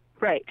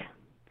 Right.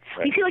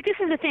 You see, this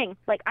is the thing.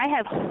 I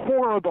have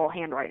horrible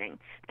handwriting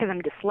because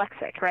I'm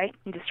dyslexic, right?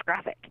 I'm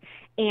dysgraphic.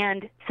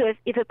 And so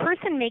if a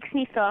person makes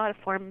me fill out a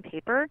form in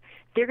paper,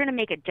 they're going to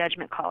make a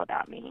judgment call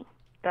about me,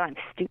 that I'm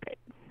stupid.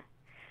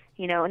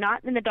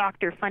 Not in the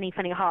doctor, funny,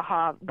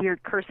 ha-ha,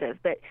 weird cursive,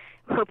 but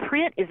her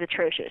print is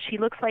atrocious. She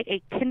looks like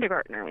a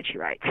kindergartner when she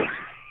writes.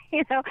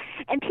 you know,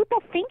 and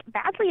people think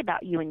badly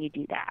about you when you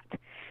do that.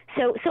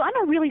 So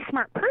I'm a really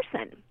smart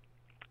person,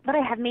 but I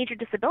have major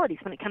disabilities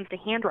when it comes to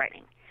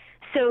handwriting.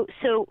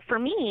 So for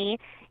me,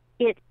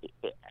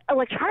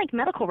 electronic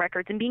medical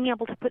records and being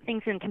able to put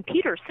things in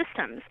computer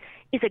systems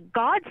is a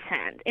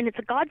godsend, and it's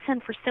a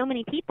godsend for so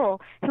many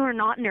people who are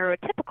not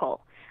neurotypical.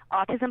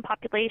 Autism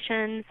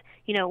populations,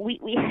 you know, we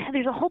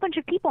there's a whole bunch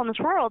of people in this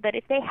world that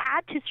if they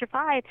had to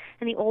survive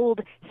in the old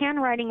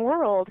handwriting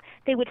world,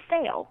 they would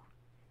fail.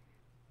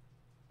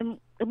 And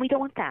we don't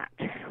want that.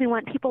 We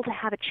want people to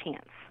have a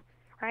chance,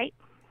 right?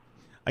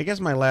 I guess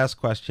my last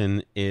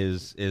question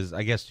is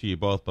I guess to you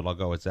both, but I'll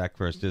go with Zach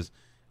first. Is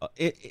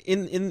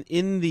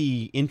in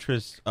the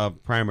interest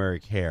of primary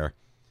care,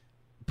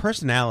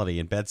 personality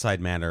and bedside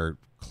manner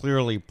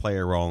clearly play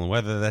a role, and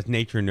whether that's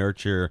nature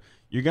nurture,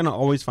 you're going to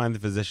always find the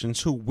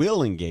physicians who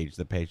will engage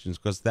the patients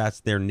because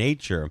that's their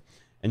nature,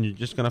 and you're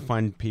just going to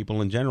find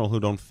people in general who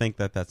don't think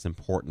that that's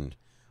important.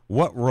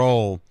 What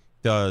role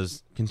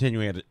does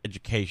continuing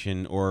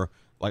education or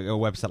like a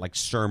website like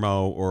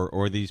Sermo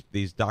or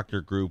these doctor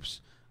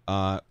groups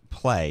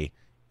play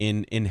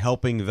in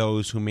helping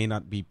those who may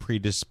not be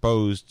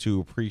predisposed to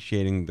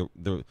appreciating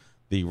the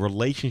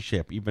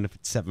relationship, even if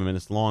it's 7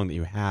 minutes long, that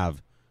you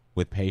have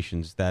with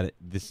patients, that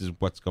this is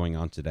what's going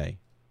on today?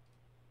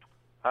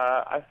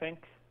 I think,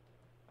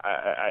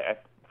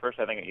 first,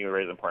 I think you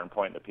raise an important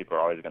point that people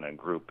are always going to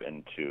group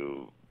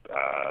into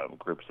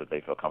groups that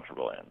they feel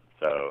comfortable in.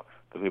 So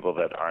the people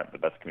that aren't the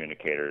best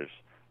communicators,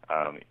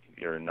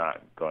 you're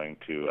not going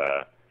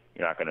to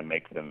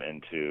make them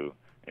into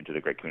the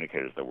great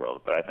communicators of the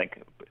world. But I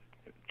think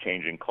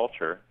changing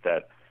culture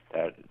so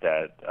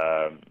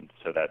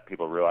that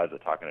people realize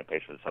that talking to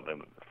patients is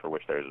something for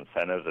which there's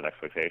incentives and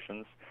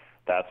expectations.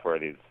 That's where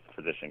these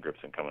physician groups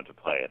can come into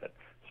play, that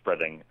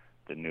spreading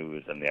the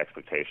news and the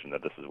expectation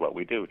that this is what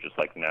we do. Just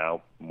like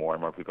now, more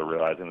and more people are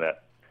realizing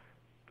that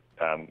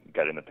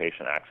getting the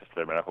patient access to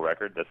their medical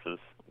record, this is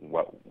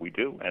what we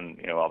do. And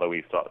although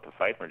we still have to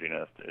fight,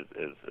 Regina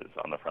is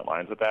on the front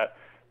lines with that.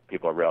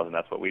 People are realizing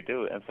that's what we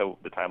do, and so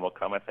the time will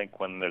come, I think,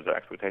 when there's an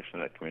expectation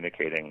that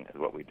communicating is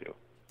what we do.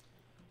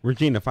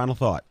 Regina, final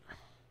thought.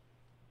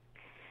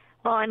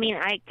 Well, I mean,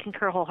 I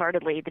concur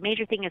wholeheartedly. The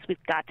major thing is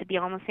we've got to be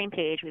on the same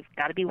page. We've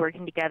got to be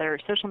working together.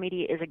 Social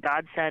media is a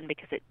godsend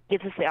because it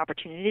gives us the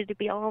opportunity to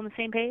be all on the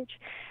same page.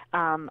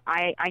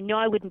 I know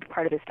I wouldn't be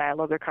part of this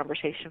dialogue or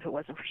conversation if it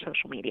wasn't for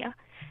social media,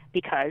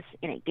 because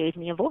it gave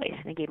me a voice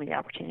and it gave me the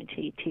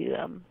opportunity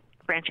to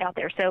branch out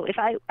there. So if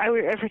I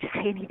were ever to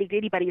say anything to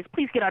anybody, is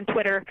please get on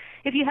Twitter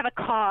if you have a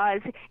cause,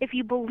 if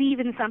you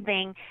believe in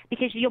something,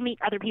 because you'll meet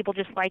other people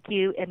just like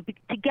you, and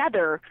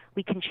together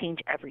we can change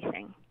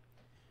everything.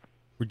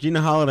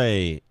 Regina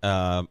Holiday,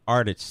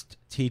 artist,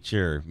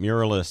 teacher,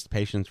 muralist,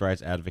 patients'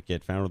 rights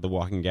advocate, founder of The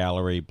Walking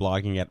Gallery,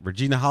 blogging at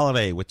Regina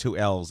Holiday with 2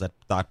 L's at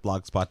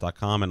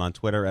 .blogspot.com, and on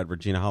Twitter at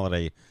Regina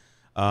Holiday.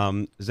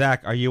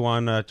 Zach, are you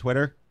on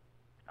Twitter?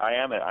 I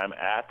am. I'm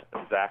at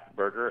Zach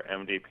Berger,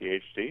 MD,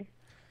 PhD.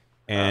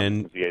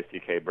 And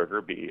ZACK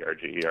Berger,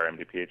 BERGER,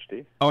 MD,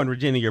 PhD. Oh, and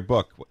Regina, your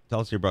book. Tell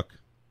us your book.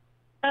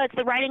 It's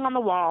The Writing on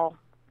the Wall,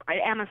 at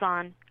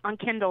Amazon, on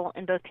Kindle,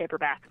 and both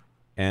paperback.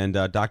 And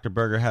Dr.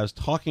 Berger has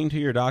Talking to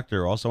Your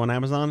Doctor, also on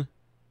Amazon?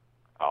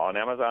 All on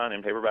Amazon,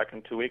 in paperback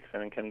in 2 weeks,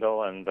 and in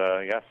Kindle, and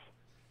yes.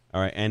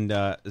 All right, and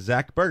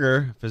Zach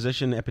Berger,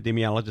 physician,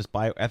 epidemiologist,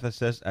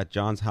 bioethicist at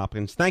Johns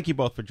Hopkins. Thank you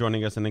both for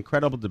joining us. An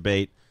incredible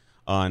debate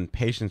on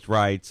patients'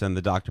 rights and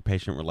the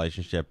doctor-patient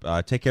relationship.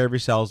 Take care of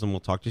yourselves, and we'll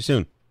talk to you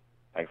soon.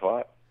 Thanks a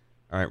lot.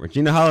 All right,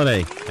 Regina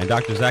Holiday and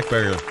Dr. Zach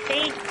Berger.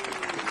 Thanks.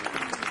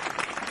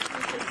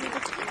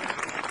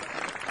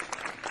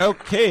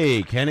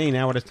 Okay, Kenny,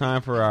 now it is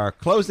time for our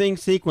closing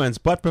sequence.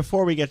 But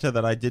before we get to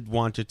that, I did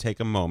want to take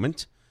a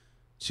moment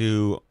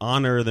to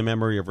honor the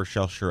memory of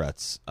Rochelle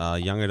Schuretz, a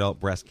young adult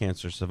breast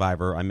cancer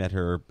survivor. I met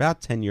her about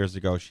 10 years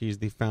ago. She's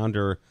the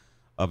founder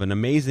of an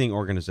amazing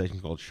organization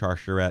called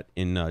Charcheret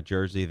in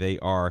Jersey. They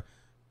are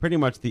pretty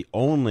much the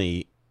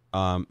only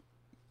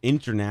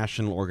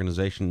international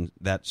organization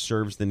that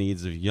serves the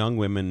needs of young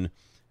women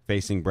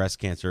facing breast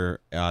cancer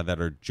that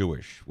are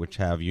Jewish, which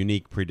have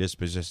unique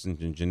predispositions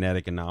and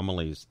genetic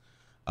anomalies.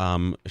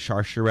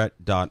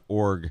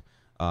 Charcheret.org.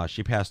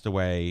 She passed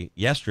away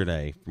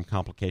yesterday from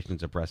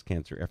complications of breast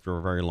cancer after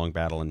a very long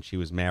battle, and she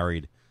was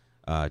married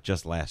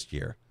just last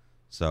year.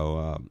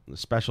 So a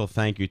special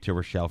thank you to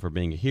Rochelle for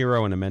being a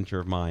hero and a mentor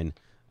of mine.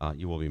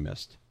 You will be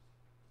missed.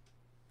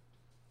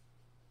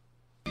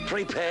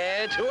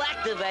 Prepare to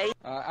activate.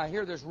 I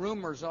hear there's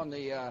rumors on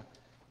the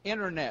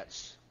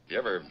internets. You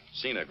ever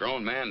seen a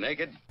grown man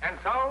naked? And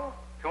so,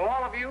 to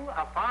all of you,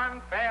 a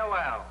fond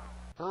farewell.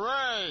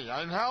 Hooray,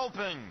 I'm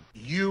helping.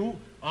 You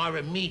are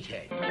a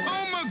meathead. Oh,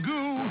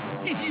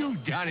 Magoo,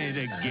 you've done it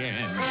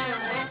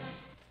again.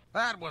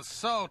 That was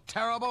so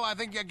terrible, I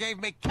think you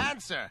gave me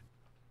cancer.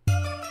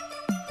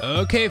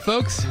 Okay,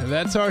 folks,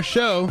 that's our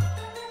show.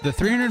 The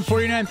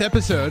 349th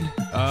episode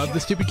of The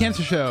Stupid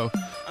Cancer Show.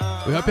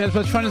 We hope you had as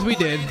much fun as we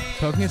did,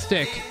 poking a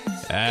stick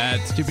at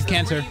Stupid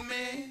Cancer.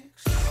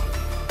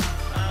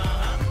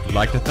 We'd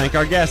like to thank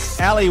our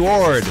guests, Allie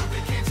Ward,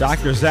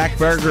 Dr. Zach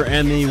Berger,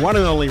 and the one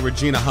and only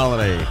Regina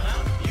Holiday.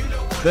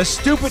 The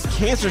Stupid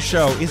Cancer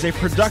Show is a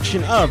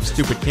production of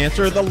Stupid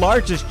Cancer, the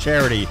largest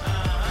charity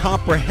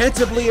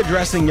comprehensively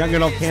addressing young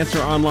adult cancer,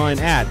 online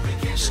at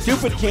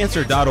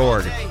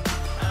stupidcancer.org.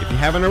 If you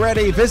haven't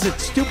already, visit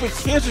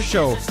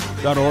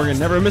stupidcancershow.org and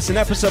never miss an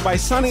episode by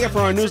signing up for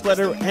our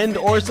newsletter and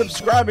or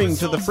subscribing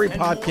to the free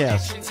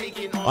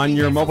podcast on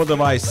your mobile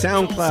device,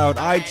 SoundCloud,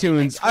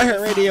 iTunes,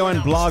 iHeartRadio,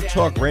 and Blog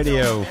Talk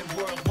Radio.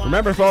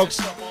 Remember, folks,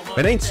 if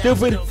it ain't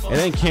stupid, it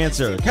ain't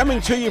cancer. Coming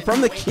to you from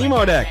the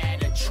Chemo Deck.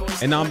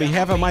 And on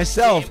behalf of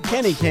myself,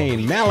 Kenny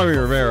Kane, Mallory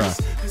Rivera,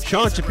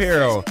 Sean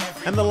Shapiro,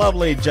 and the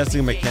lovely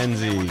Jessica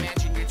McKenzie.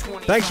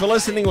 Thanks for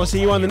listening. We'll see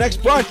you on the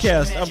next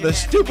broadcast of the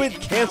Stupid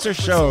Cancer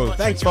Show.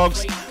 Thanks,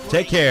 folks.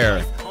 Take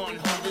care.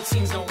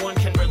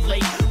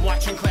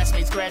 Watching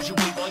classmates graduate